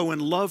 we grow in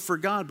love for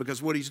God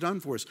because of what he's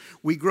done for us.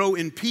 We grow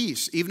in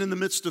peace, even in the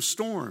midst of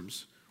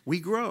storms. We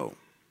grow.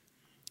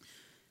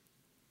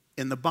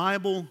 In the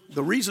Bible,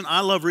 the reason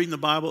I love reading the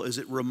Bible is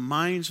it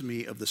reminds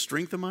me of the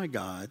strength of my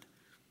God,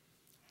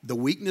 the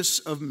weakness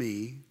of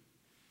me,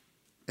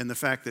 and the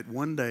fact that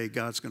one day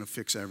God's going to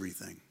fix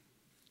everything.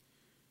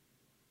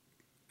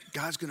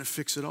 God's going to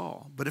fix it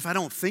all. But if I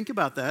don't think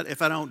about that,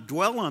 if I don't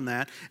dwell on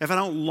that, if I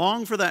don't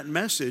long for that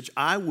message,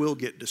 I will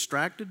get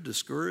distracted,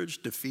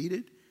 discouraged,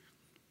 defeated.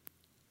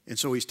 And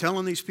so he's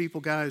telling these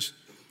people, guys,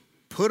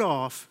 put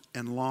off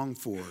and long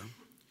for.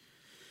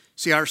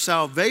 See, our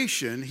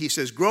salvation, he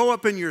says, grow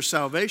up in your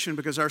salvation,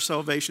 because our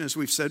salvation, as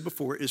we've said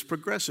before, is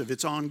progressive.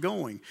 It's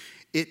ongoing.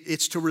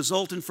 It's to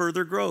result in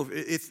further growth.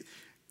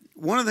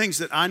 One of the things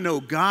that I know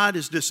God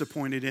is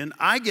disappointed in,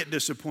 I get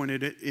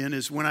disappointed in,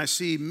 is when I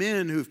see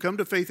men who've come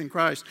to faith in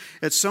Christ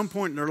at some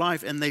point in their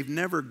life and they've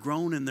never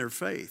grown in their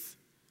faith.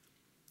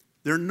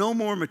 They're no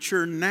more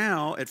mature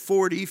now at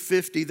 40,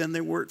 50 than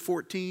they were at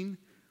 14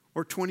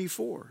 or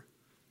 24.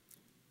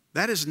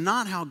 That is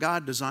not how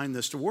God designed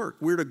this to work.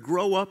 We're to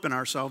grow up in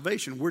our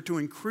salvation. We're to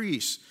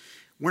increase.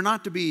 We're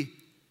not to be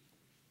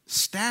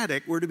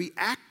static. We're to be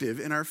active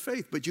in our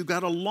faith. But you've got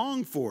to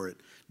long for it.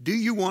 Do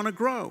you want to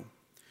grow?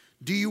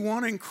 Do you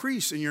want to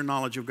increase in your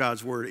knowledge of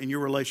God's Word, in your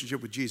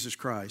relationship with Jesus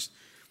Christ?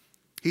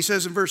 He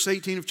says in verse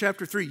 18 of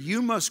chapter 3,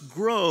 you must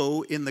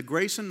grow in the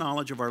grace and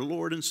knowledge of our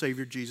Lord and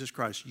Savior Jesus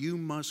Christ. You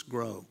must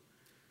grow.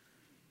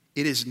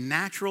 It is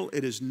natural,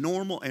 it is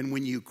normal, and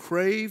when you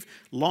crave,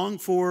 long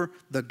for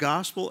the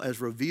gospel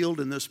as revealed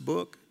in this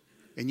book,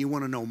 and you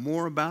want to know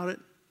more about it,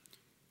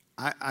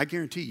 I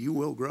guarantee you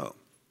will grow.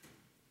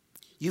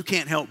 You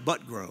can't help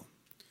but grow.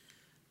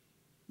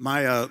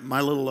 My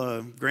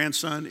little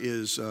grandson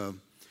is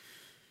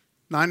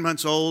 9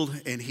 months old,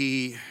 and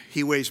he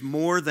weighs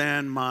more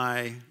than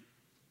my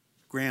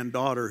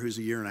granddaughter, who's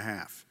a year and a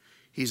half.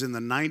 He's in the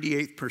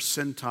 98th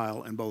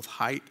percentile in both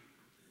height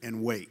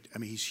and weight. I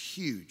mean, he's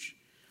huge.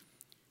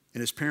 And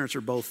his parents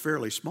are both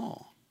fairly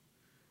small.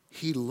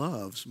 He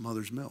loves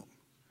mother's milk.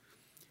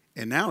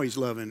 And now he's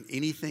loving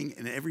anything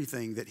and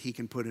everything that he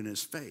can put in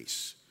his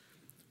face.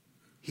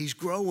 He's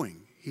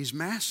growing. He's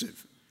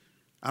massive.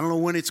 I don't know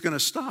when it's going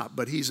to stop,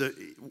 but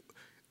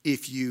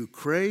if you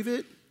crave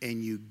it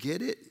and you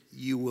get it,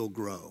 you will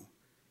grow.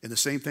 And the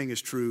same thing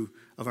is true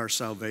of our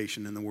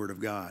salvation in the Word of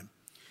God.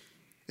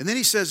 And then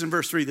he says in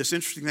verse 3, this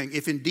interesting thing,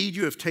 if indeed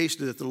you have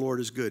tasted that the Lord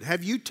is good.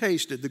 Have you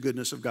tasted the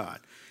goodness of God?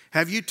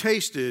 Have you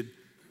tasted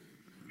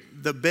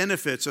the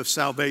benefits of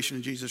salvation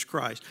in Jesus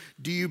Christ?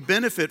 Do you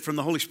benefit from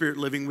the Holy Spirit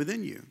living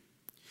within you?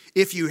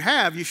 If you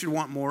have, you should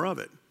want more of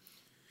it.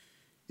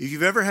 If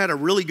you've ever had a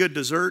really good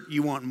dessert,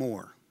 you want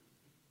more.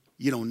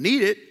 You don't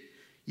need it.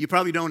 You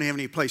probably don't have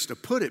any place to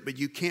put it, but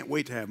you can't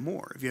wait to have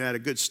more. If you had a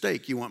good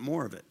steak, you want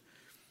more of it.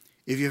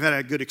 If you've had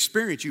a good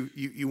experience,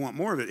 you want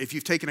more of it. If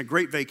you've taken a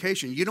great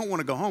vacation, you don't want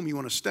to go home, you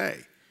want to stay.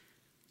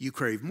 You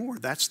crave more.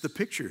 That's the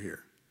picture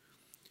here.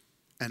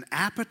 An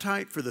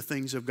appetite for the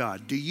things of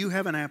God. Do you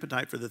have an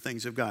appetite for the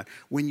things of God?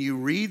 When you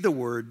read the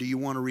Word, do you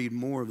want to read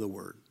more of the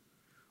Word?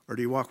 Or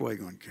do you walk away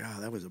going,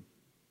 God, that was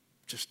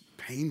just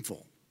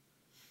painful.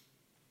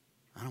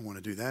 I don't want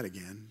to do that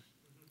again.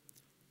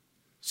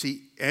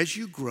 See, as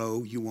you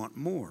grow, you want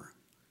more,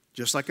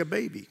 just like a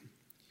baby.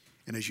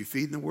 And as you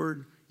feed in the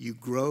Word, you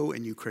grow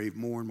and you crave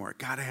more and more.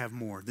 Got to have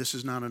more. This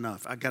is not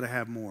enough. I got to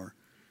have more.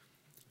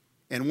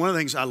 And one of the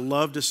things I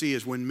love to see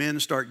is when men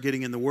start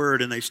getting in the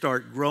Word and they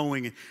start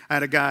growing. I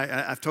had a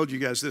guy, I've told you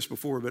guys this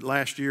before, but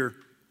last year,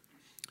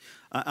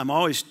 I'm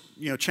always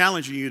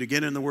challenging you to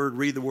get in the Word,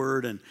 read the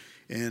Word.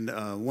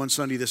 And one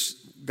Sunday, this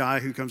guy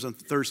who comes on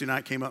Thursday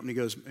night came up and he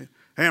goes,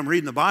 hey, I'm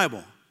reading the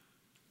Bible.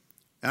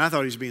 And I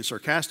thought he was being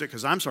sarcastic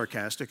because I'm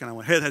sarcastic. And I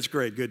went, hey, that's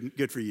great,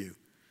 good for you.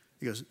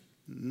 He goes,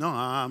 no,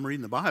 I'm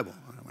reading the Bible.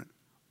 And I went,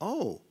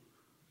 oh,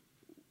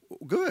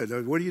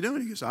 good. What are you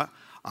doing? He goes,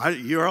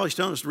 you're always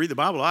telling us to read the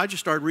Bible. I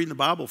just started reading the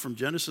Bible from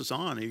Genesis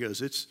on. He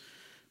goes, it's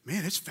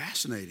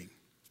fascinating.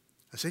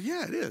 I said,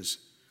 yeah, it is.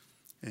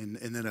 And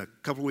then a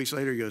couple of weeks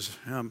later, he goes,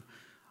 I'm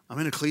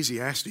in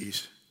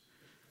Ecclesiastes.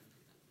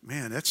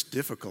 Man, that's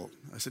difficult.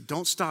 I said,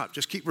 don't stop.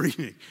 Just keep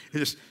reading.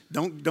 Just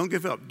don't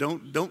give up.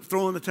 Don't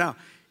throw in the towel.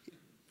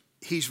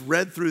 He's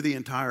read through the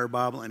entire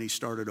Bible and he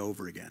started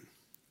over again.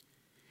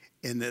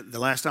 And the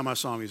last time I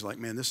saw him, he's like,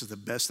 man, this is the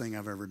best thing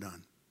I've ever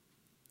done.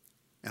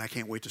 And I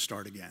can't wait to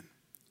start again.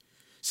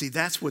 See,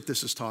 that's what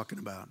this is talking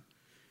about.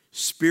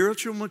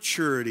 Spiritual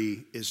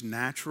maturity is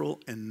natural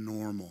and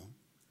normal.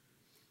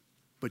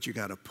 But you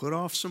got to put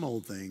off some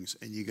old things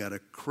and you got to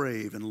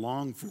crave and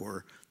long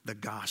for the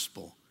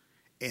gospel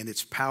and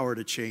its power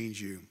to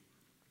change you.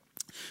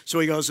 So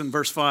he goes in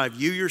verse 5,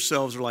 you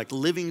yourselves are like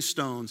living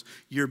stones,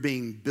 you're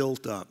being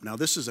built up. Now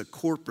this is a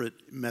corporate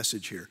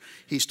message here.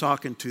 He's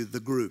talking to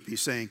the group.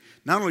 He's saying,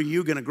 not only are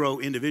you going to grow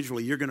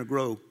individually, you're going to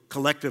grow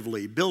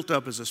collectively, built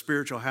up as a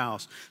spiritual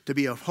house, to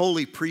be a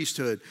holy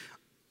priesthood,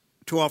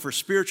 to offer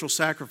spiritual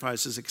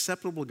sacrifices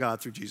acceptable to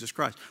God through Jesus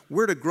Christ.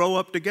 We're to grow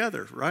up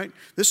together, right?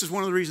 This is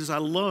one of the reasons I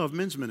love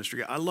men's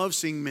ministry. I love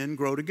seeing men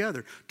grow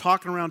together,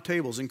 talking around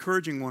tables,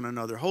 encouraging one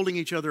another, holding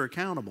each other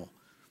accountable.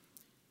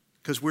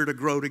 Because we're to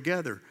grow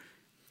together.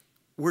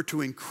 We're to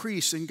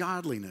increase in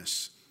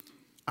godliness.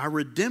 Our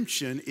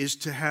redemption is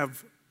to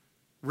have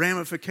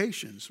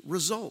ramifications,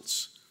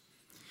 results.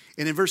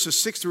 And in verses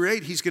 6 through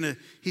 8, he's going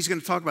to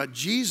talk about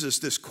Jesus,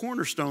 this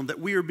cornerstone that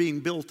we are being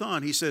built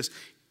on. He says,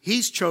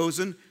 he's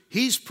chosen,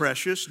 he's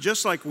precious,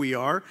 just like we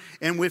are.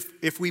 And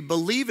if we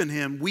believe in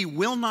him, we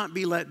will not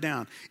be let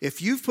down.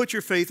 If you've put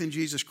your faith in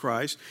Jesus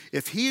Christ,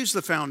 if he is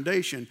the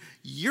foundation,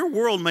 your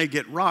world may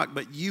get rocked,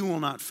 but you will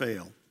not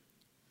fail.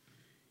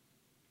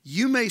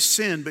 You may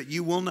sin, but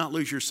you will not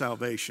lose your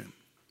salvation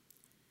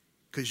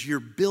because you're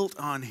built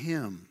on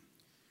him.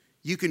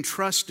 You can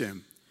trust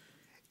him,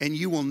 and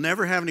you will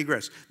never have any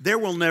regrets. There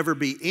will never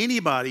be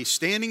anybody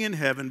standing in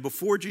heaven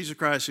before Jesus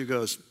Christ who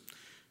goes,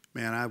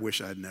 man, I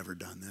wish I'd never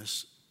done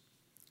this.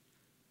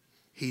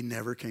 He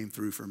never came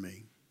through for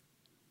me.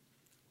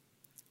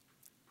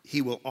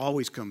 He will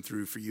always come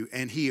through for you,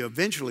 and he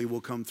eventually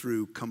will come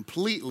through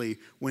completely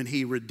when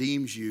he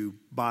redeems you,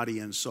 body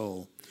and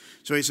soul.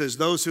 So he says,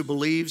 those who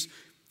believes,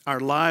 our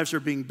lives are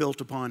being built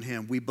upon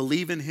him. We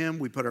believe in him,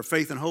 we put our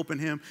faith and hope in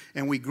him,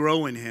 and we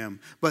grow in him.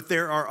 But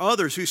there are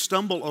others who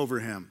stumble over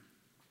him,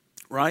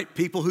 right?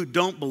 People who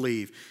don't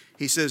believe.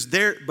 He says,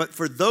 but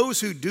for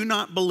those who do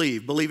not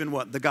believe in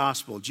what? The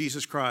gospel,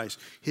 Jesus Christ,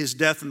 his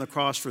death on the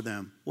cross for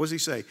them. What does he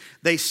say?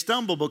 They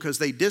stumble because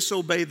they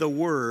disobey the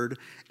word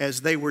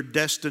as they were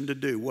destined to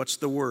do. What's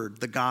the word?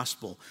 The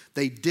gospel.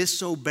 They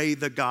disobey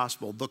the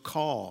gospel, the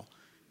call.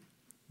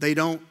 They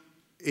don't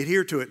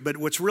adhere to it. But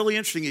what's really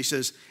interesting, he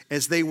says,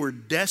 as they were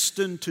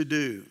destined to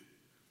do.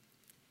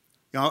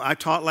 You know, I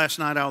taught last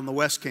night out on the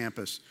West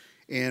Campus.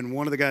 And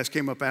one of the guys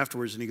came up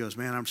afterwards and he goes,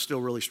 man, I'm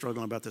still really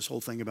struggling about this whole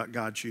thing about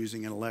God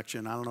choosing an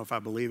election. I don't know if I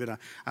believe it.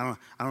 I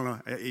don't know.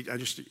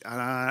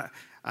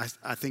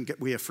 I think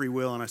we have free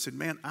will. And I said,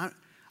 man,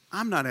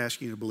 I'm not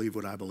asking you to believe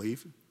what I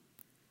believe.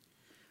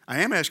 I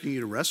am asking you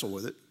to wrestle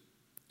with it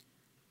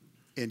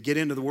and get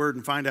into the Word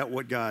and find out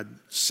what God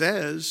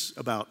says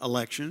about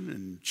election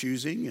and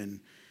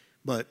choosing.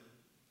 But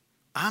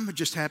I'm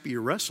just happy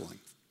you're wrestling,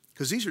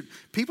 because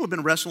people have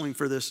been wrestling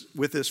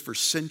with this for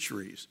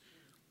centuries.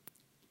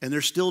 And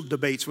there's still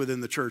debates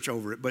within the church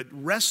over it, but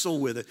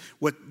wrestle with it.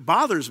 What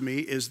bothers me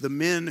is the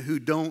men who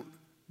don't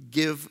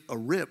give a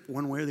rip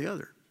one way or the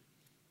other.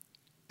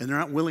 And they're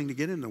not willing to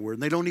get in the Word.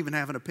 And they don't even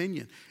have an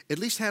opinion. At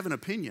least have an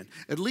opinion.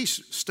 At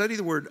least study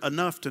the Word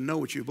enough to know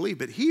what you believe.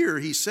 But here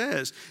he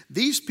says,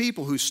 these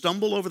people who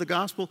stumble over the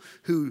gospel,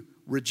 who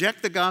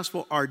reject the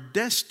gospel, are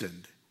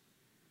destined.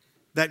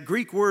 That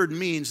Greek word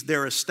means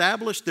they're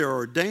established, they're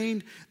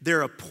ordained,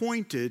 they're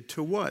appointed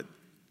to what?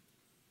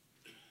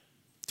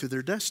 To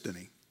their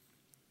destiny.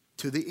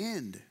 To the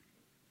end.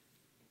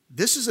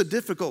 This is a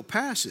difficult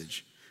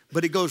passage,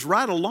 but it goes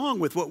right along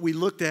with what we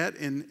looked at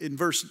in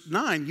verse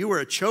 9. You are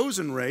a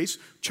chosen race,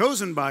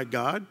 chosen by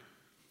God,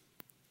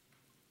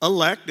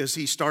 elect, as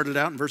he started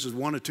out in verses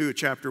 1 and 2 of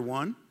chapter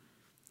 1.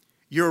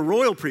 You're a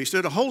royal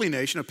priesthood, a holy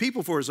nation, a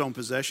people for his own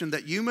possession,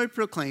 that you may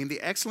proclaim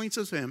the excellence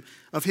of him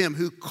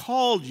who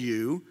called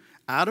you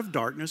out of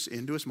darkness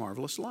into his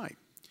marvelous light.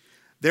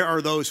 There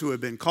are those who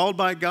have been called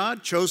by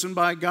God, chosen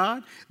by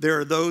God. There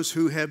are those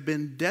who have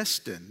been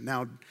destined.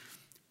 Now,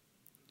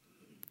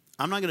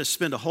 I'm not going to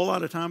spend a whole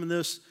lot of time on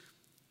this,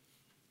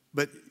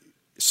 but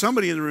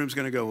somebody in the room is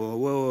going to go,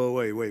 whoa,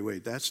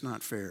 wait, that's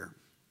not fair.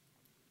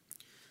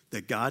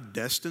 That God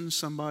destines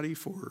somebody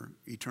for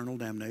eternal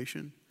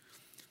damnation?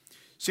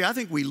 See, I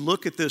think we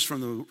look at this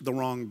from the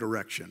wrong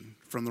direction,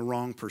 from the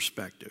wrong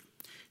perspective.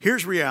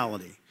 Here's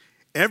reality.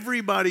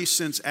 Everybody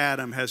since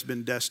Adam has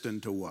been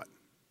destined to what?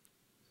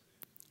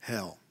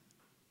 Hell,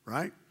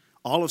 right?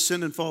 All have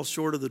sinned and fall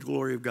short of the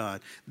glory of God.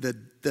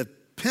 The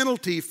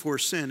penalty for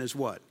sin is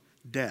what?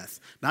 Death.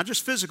 Not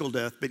just physical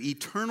death, but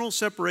eternal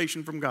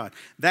separation from God.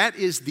 That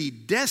is the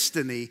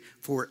destiny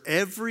for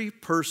every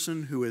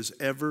person who has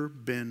ever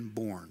been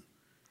born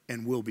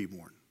and will be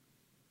born.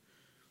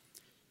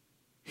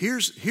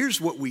 Here's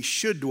what we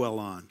should dwell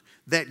on.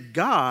 That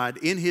God,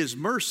 in his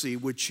mercy,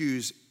 would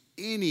choose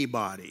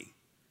anybody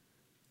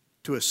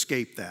to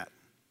escape that.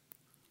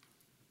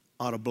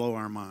 Ought to blow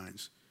our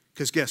minds.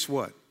 Because guess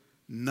what?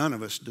 None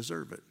of us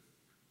deserve it.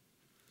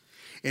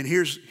 And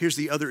here's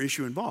the other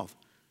issue involved.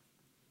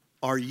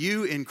 Are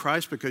you in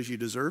Christ because you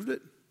deserved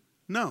it?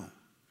 No.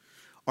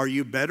 Are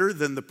you better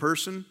than the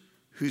person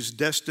who's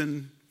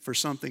destined for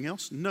something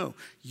else? No.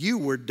 You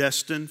were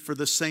destined for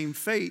the same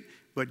fate,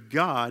 but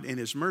God, in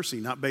his mercy,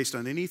 not based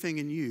on anything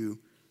in you,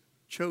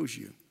 chose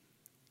you.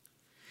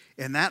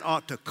 And that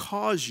ought to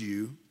cause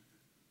you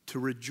to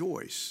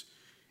rejoice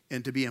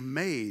and to be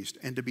amazed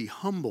and to be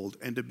humbled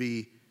and to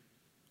be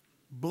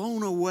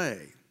blown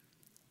away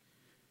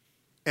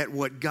at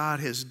what God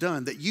has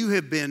done, that you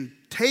have been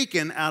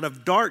taken out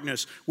of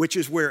darkness, which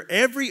is where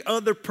every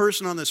other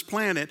person on this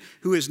planet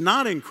who is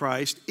not in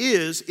Christ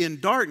is in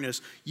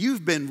darkness.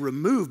 You've been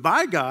removed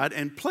by God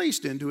and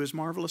placed into his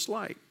marvelous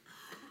light.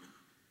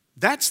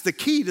 That's the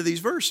key to these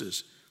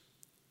verses.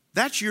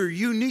 That's your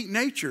unique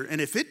nature.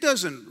 And if it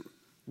doesn't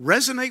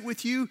resonate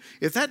with you,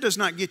 if that does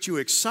not get you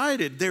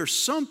excited, there's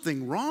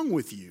something wrong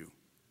with you.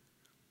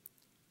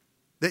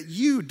 That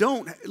you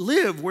don't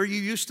live where you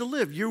used to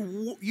live.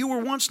 You were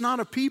once not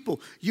a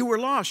people. You were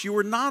lost. You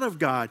were not of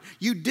God.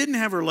 You didn't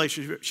have a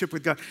relationship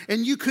with God.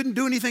 And you couldn't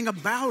do anything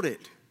about it.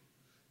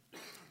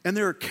 And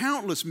there are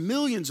countless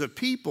millions of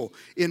people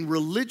in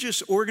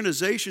religious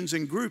organizations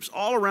and groups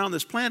all around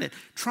this planet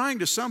trying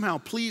to somehow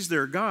please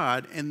their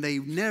God, and they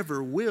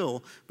never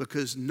will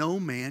because no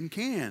man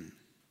can.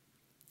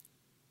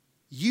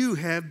 You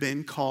have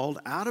been called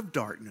out of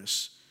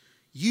darkness.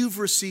 You've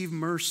received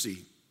mercy.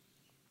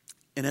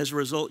 And as a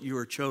result, you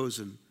are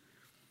chosen.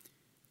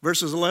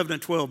 Verses 11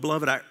 and 12,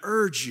 beloved, I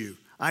urge you,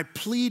 I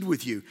plead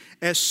with you,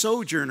 as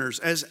sojourners,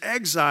 as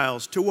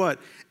exiles, to what?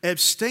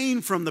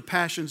 Abstain from the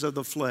passions of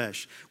the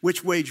flesh,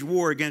 which wage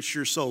war against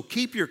your soul.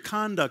 Keep your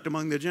conduct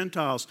among the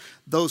Gentiles,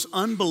 those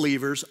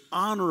unbelievers,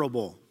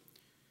 honorable,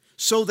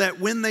 so that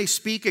when they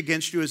speak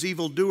against you as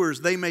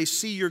evildoers, they may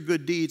see your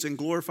good deeds and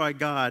glorify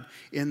God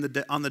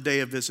on the day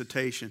of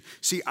visitation.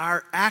 See,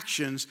 our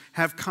actions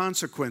have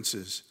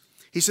consequences.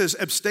 He says,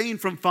 abstain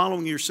from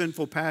following your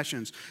sinful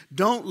passions.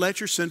 Don't let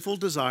your sinful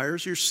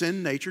desires, your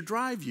sin nature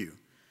drive you.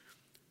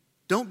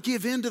 Don't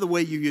give in to the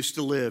way you used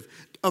to live.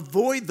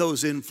 Avoid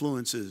those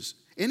influences.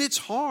 And it's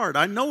hard.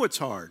 I know it's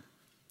hard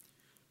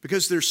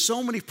because there's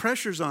so many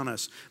pressures on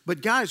us.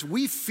 But guys,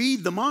 we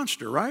feed the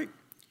monster, right?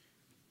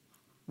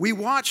 We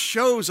watch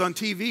shows on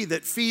TV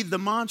that feed the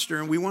monster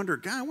and we wonder,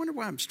 God, I wonder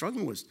why I'm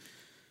struggling with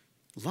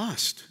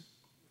lust.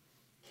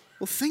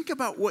 Well, think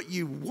about what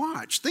you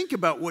watch. Think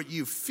about what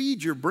you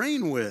feed your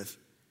brain with.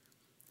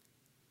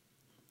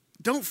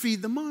 Don't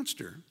feed the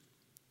monster.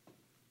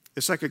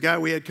 It's like a guy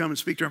we had come and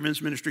speak to our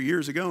men's ministry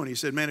years ago, and he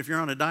said, man, if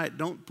you're on a diet,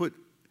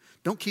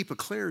 don't keep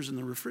eclairs in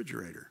the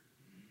refrigerator.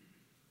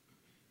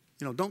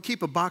 Don't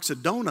keep a box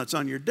of donuts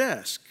on your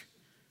desk.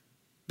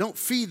 Don't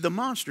feed the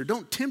monster.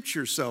 Don't tempt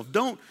yourself.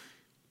 Don't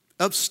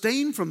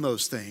abstain from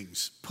those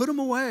things. Put them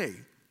away.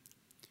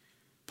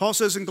 Paul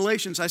says in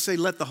Galatians, I say,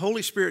 let the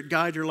Holy Spirit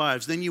guide your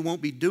lives. Then you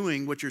won't be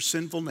doing what your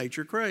sinful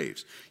nature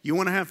craves. You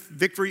want to have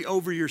victory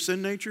over your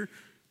sin nature?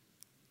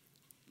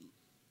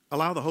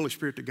 Allow the Holy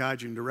Spirit to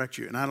guide you and direct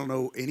you. And I don't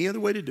know any other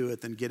way to do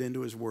it than get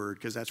into His Word,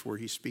 because that's where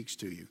He speaks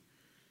to you.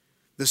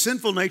 The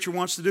sinful nature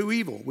wants to do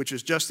evil, which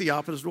is just the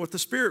opposite of what the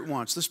Spirit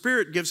wants. The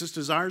Spirit gives us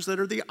desires that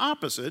are the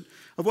opposite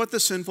of what the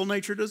sinful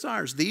nature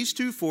desires. These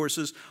two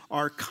forces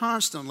are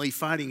constantly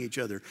fighting each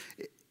other.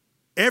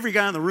 Every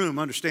guy in the room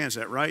understands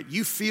that, right?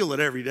 You feel it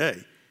every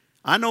day.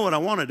 I know what I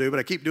want to do, but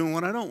I keep doing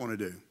what I don't want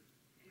to do.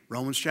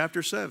 Romans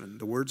chapter 7,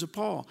 the words of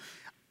Paul.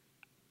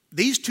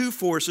 These two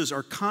forces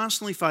are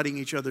constantly fighting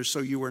each other, so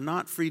you are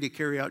not free to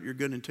carry out your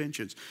good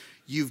intentions.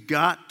 You've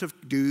got to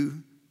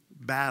do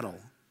battle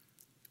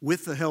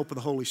with the help of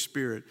the Holy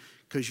Spirit,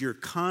 because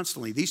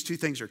these two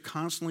things are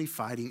constantly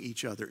fighting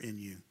each other in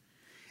you.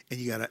 And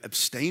you got to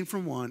abstain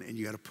from one and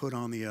you got to put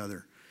on the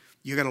other.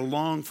 You got to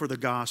long for the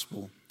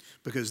gospel,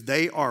 because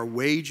they are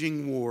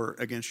waging war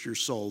against your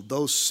soul.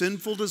 Those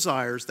sinful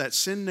desires, that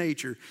sin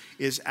nature,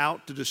 is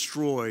out to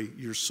destroy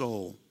your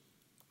soul.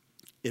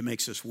 It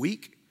makes us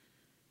weak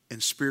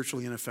and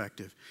spiritually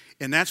ineffective.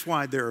 And that's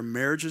why there are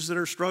marriages that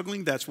are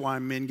struggling. That's why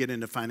men get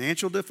into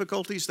financial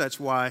difficulties. That's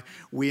why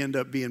we end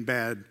up being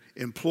bad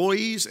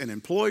employees and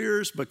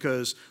employers,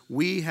 because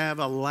we have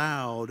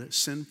allowed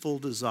sinful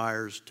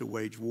desires to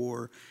wage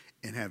war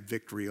and have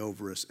victory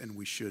over us, and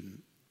we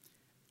shouldn't.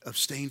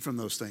 Abstain from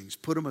those things.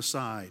 Put them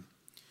aside,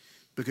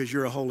 because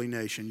you're a holy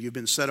nation. You've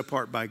been set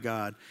apart by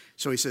God.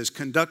 So he says,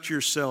 conduct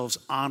yourselves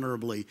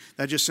honorably.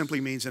 That just simply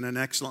means in an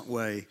excellent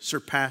way,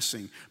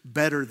 surpassing,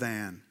 better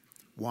than.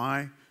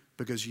 Why?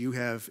 Because you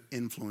have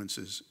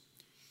influences.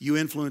 You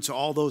influence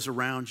all those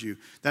around you.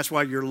 That's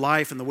why your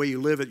life and the way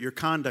you live it, your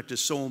conduct is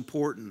so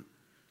important.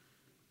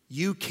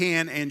 You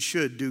can and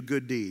should do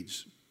good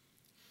deeds,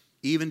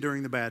 even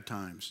during the bad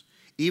times,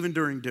 even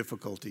during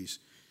difficulties.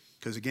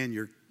 Because again,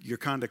 your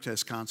conduct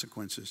has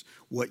consequences.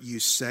 What you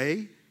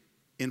say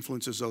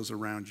influences those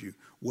around you.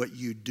 What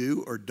you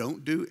do or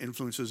don't do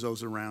influences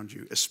those around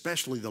you,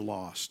 especially the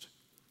lost.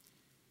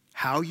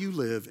 How you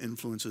live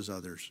influences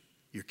others.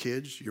 Your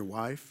kids, your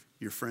wife,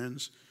 your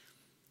friends,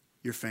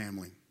 your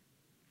family.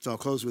 So I'll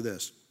close with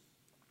this.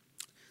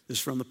 This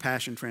is from the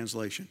Passion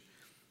Translation.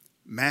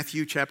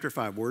 Matthew chapter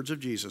 5, words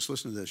of Jesus.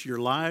 Listen to this. Your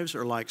lives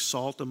are like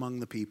salt among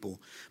the people.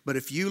 But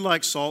if you,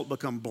 like salt,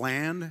 become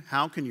bland,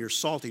 how can your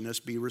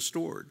saltiness be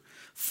restored?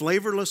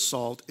 Flavorless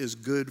salt is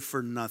good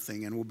for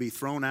nothing and will be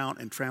thrown out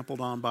and trampled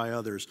on by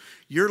others.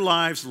 Your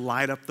lives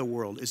light up the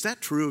world. Is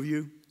that true of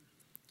you?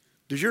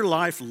 Does your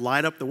life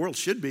light up the world?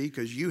 Should be,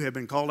 because you have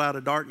been called out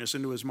of darkness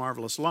into His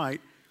marvelous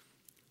light.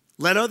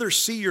 Let others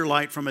see your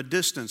light from a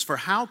distance. For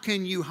how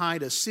can you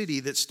hide a city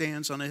that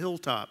stands on a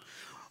hilltop?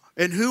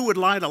 And who would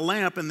light a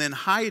lamp and then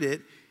hide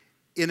it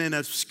in an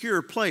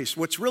obscure place?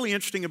 What's really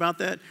interesting about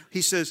that,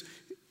 he says,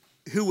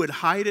 who would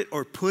hide it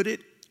or put it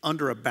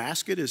under a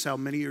basket, is how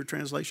many of your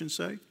translations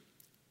say.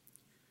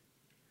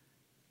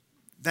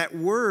 That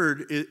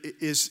word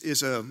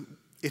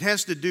it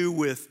has to do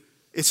with,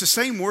 it's the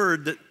same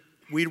word that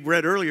we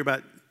read earlier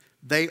about,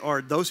 they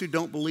are, those who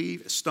don't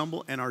believe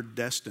stumble and are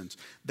destined.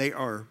 They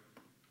are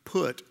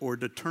put or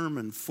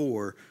determined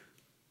for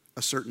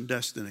a certain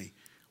destiny.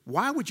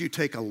 Why would you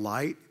take a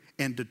light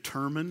and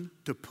determine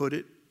to put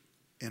it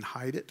and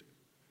hide it?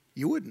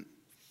 You wouldn't.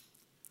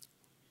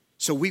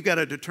 So we've got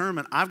to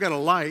determine, I've got a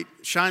light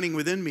shining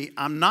within me.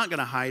 I'm not going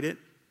to hide it.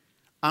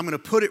 I'm going to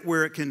put it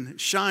where it can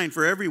shine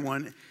for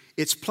everyone.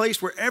 It's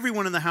placed where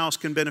everyone in the house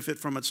can benefit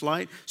from its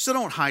light. So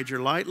don't hide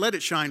your light. Let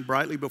it shine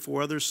brightly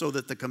before others so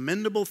that the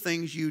commendable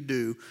things you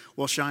do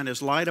will shine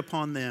as light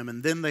upon them,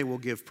 and then they will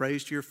give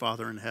praise to your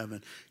Father in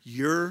heaven.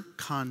 Your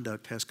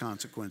conduct has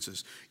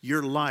consequences.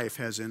 Your life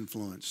has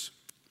influence.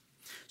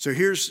 So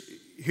here's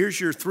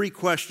your 3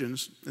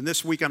 questions. And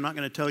this week I'm not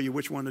going to tell you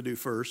which one to do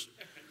first.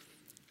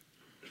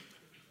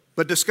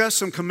 But discuss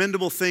some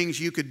commendable things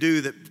you could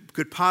do that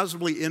could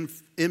positively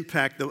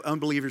impact the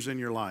unbelievers in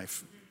your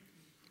life.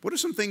 What are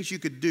some things you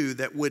could do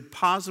that would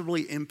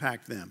positively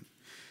impact them?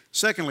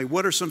 Secondly,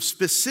 what are some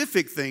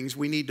specific things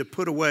we need to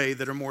put away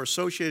that are more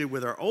associated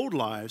with our old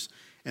lives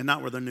and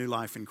not with our new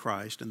life in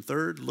Christ? And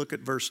third, look at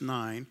verse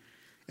 9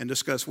 and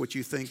discuss what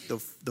you think the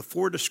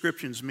 4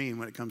 descriptions mean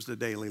when it comes to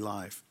daily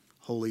life.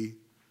 Holy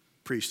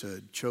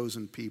priesthood,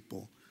 chosen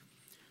people.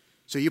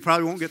 So you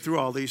probably won't get through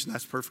all these, and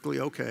that's perfectly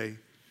okay.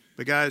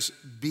 But guys,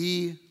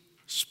 be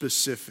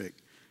specific.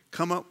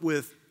 Come up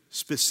with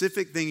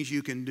specific things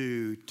you can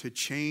do to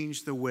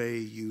change the way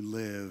you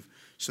live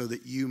so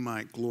that you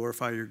might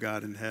glorify your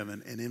God in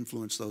heaven and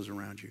influence those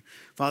around you.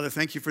 Father,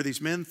 thank you for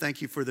these men.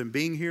 Thank you for them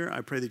being here.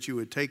 I pray that you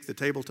would take the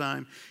table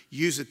time,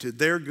 use it to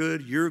their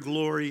good, your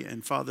glory,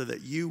 and Father,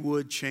 that you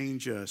would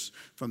change us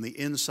from the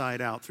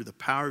inside out through the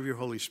power of your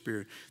Holy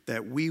Spirit,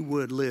 that we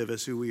would live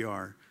as who we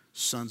are,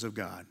 sons of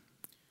God,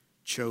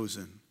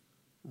 chosen,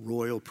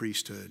 royal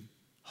priesthood,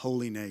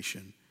 holy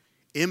nation,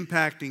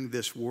 impacting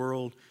this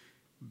world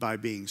by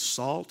being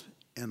salt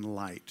and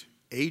light,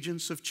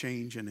 agents of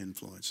change and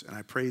influence. And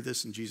I pray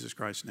this in Jesus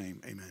Christ's name.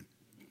 Amen.